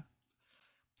remind you of?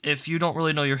 If you don't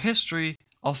really know your history,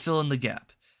 I'll fill in the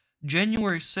gap.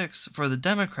 January 6th, for the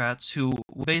Democrats, who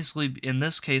will basically, in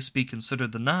this case, be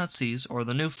considered the Nazis, or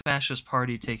the new fascist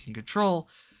party taking control,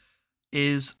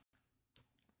 is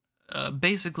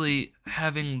basically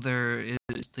having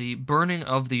the burning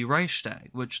of the Reichstag,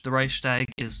 which the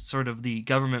Reichstag is sort of the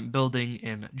government building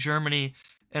in Germany,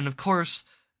 and of course,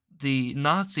 the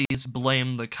Nazis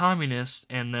blamed the communists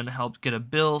and then helped get a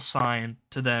bill signed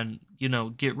to then,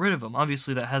 get rid of them.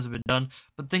 Obviously, that hasn't been done,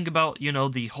 but think about,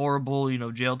 the horrible,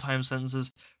 jail time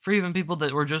sentences for even people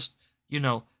that were just,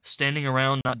 standing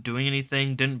around, not doing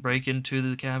anything, didn't break into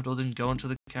the Capitol, didn't go into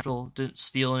the Capitol, didn't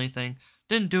steal anything,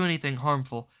 didn't do anything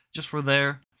harmful, just were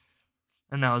there,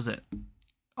 and that was it.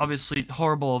 Obviously,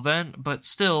 horrible event, but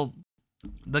still,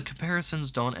 the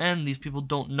comparisons don't end. These people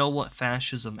don't know what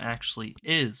fascism actually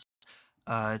is.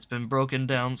 It's been broken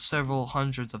down several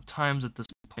hundreds of times at this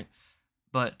point,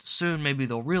 but soon maybe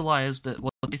they'll realize that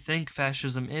what they think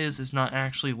fascism is not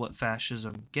actually what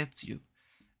fascism gets you.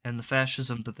 And the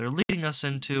fascism that they're leading us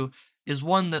into is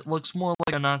one that looks more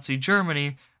like a Nazi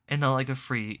Germany and not like a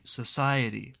free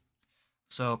society.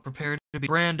 So prepare to be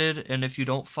branded, and if you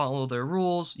don't follow their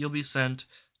rules, you'll be sent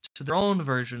to their own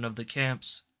version of the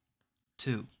camps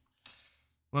too.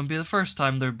 Wouldn't be the first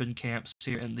time there have been camps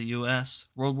here in the US.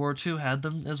 World War II had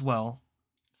them as well.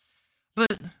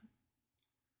 But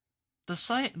the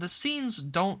scenes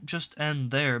don't just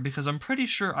end there, because I'm pretty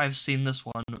sure I've seen this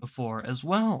one before as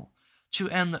well. To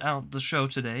end out the show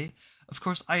today, of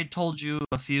course, I told you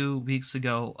a few weeks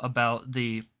ago about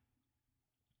the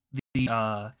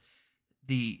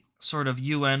sort of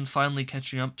UN finally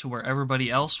catching up to where everybody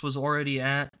else was already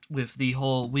at, with the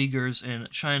whole Uyghurs in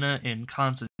China in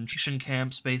concentration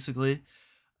camps, basically.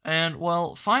 And,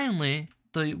 well, finally,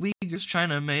 the Uyghurs,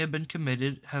 China may have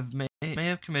may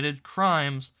have committed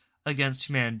crimes against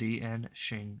humanity in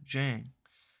Xinjiang,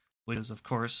 which is, of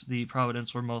course, the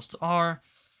province where most are.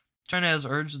 China has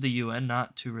urged the UN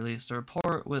not to release the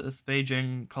report, with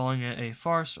Beijing calling it a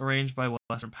farce arranged by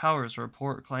Western powers. The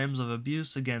report claims of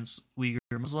abuse against Uyghur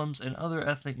Muslims and other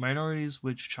ethnic minorities,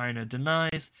 which China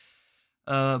denies.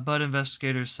 But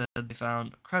investigators said they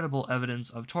found credible evidence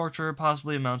of torture,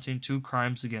 possibly amounting to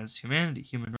crimes against humanity.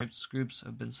 Human rights groups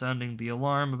have been sounding the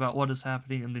alarm about what is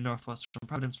happening in the northwestern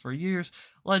province for years,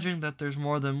 alleging that there's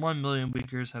more than 1 million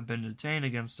Uyghurs have been detained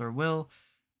against their will,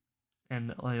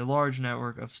 and a large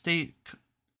network of state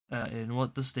in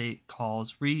what the state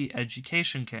calls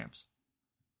re-education camps.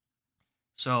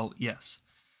 So, yes,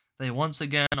 they once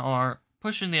again are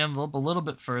pushing the envelope a little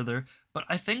bit further, but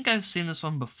I think I've seen this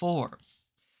one before.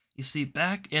 You see,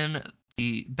 back in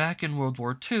World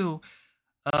War II,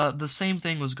 the same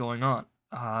thing was going on.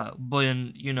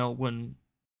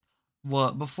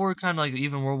 Before kind of like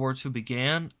even World War II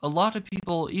began, a lot of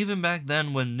people, even back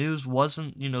then when news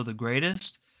wasn't, the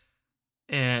greatest,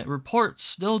 reports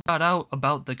still got out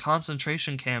about the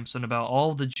concentration camps and about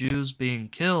all the Jews being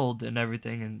killed and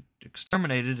everything and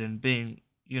exterminated and being,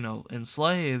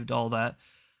 enslaved, all that.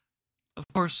 Of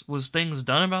course, was things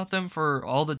done about them for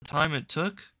all the time it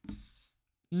took?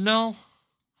 No,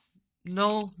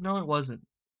 it wasn't.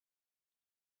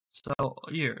 So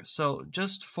here,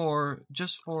 just for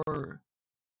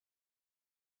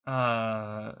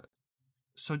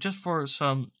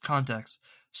some context.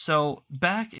 So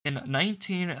back in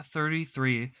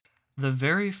 1933, the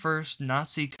very first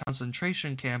Nazi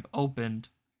concentration camp opened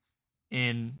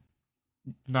in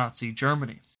Nazi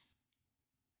Germany.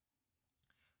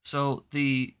 So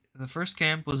the first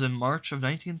camp was in March of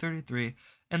 1933,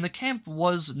 and the camp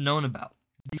was known about.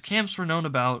 These camps were known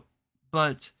about,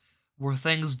 but were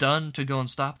things done to go and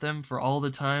stop them for all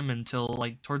the time until,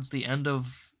 like, towards the end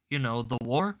of, the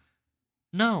war?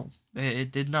 No,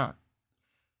 it did not.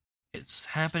 It's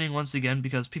happening once again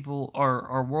because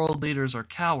our world leaders are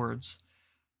cowards,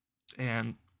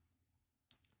 and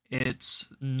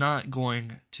it's not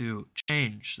going to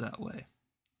change that way.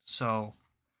 So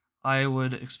I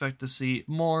would expect to see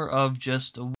more of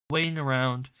just waiting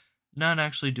around, not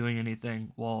actually doing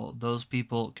anything, while those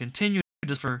people continue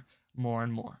to suffer more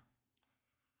and more.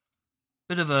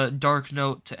 Bit of a dark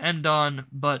note to end on,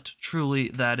 but truly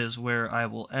that is where I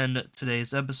will end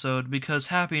today's episode, because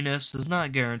happiness is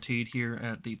not guaranteed here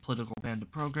at the Political Panda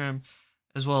program,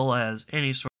 as well as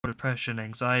any sort of depression,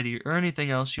 anxiety, or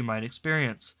anything else you might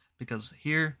experience, because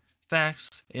here,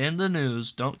 facts and the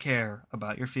news don't care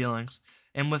about your feelings.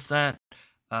 And with that,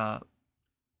 I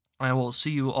will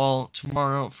see you all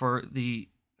tomorrow for the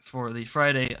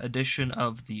Friday edition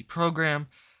of the program,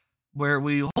 where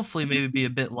we will hopefully maybe be a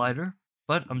bit lighter.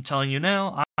 But I'm telling you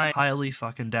now, I highly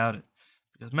fucking doubt it.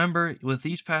 Because remember, with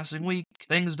each passing week,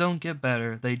 things don't get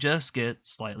better, they just get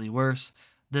slightly worse.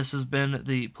 This has been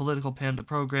the Political Panda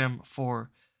program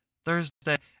for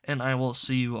Thursday, and I will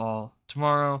see you all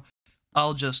tomorrow.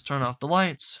 I'll just turn off the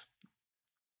lights.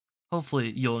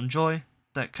 Hopefully you'll enjoy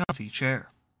that comfy chair.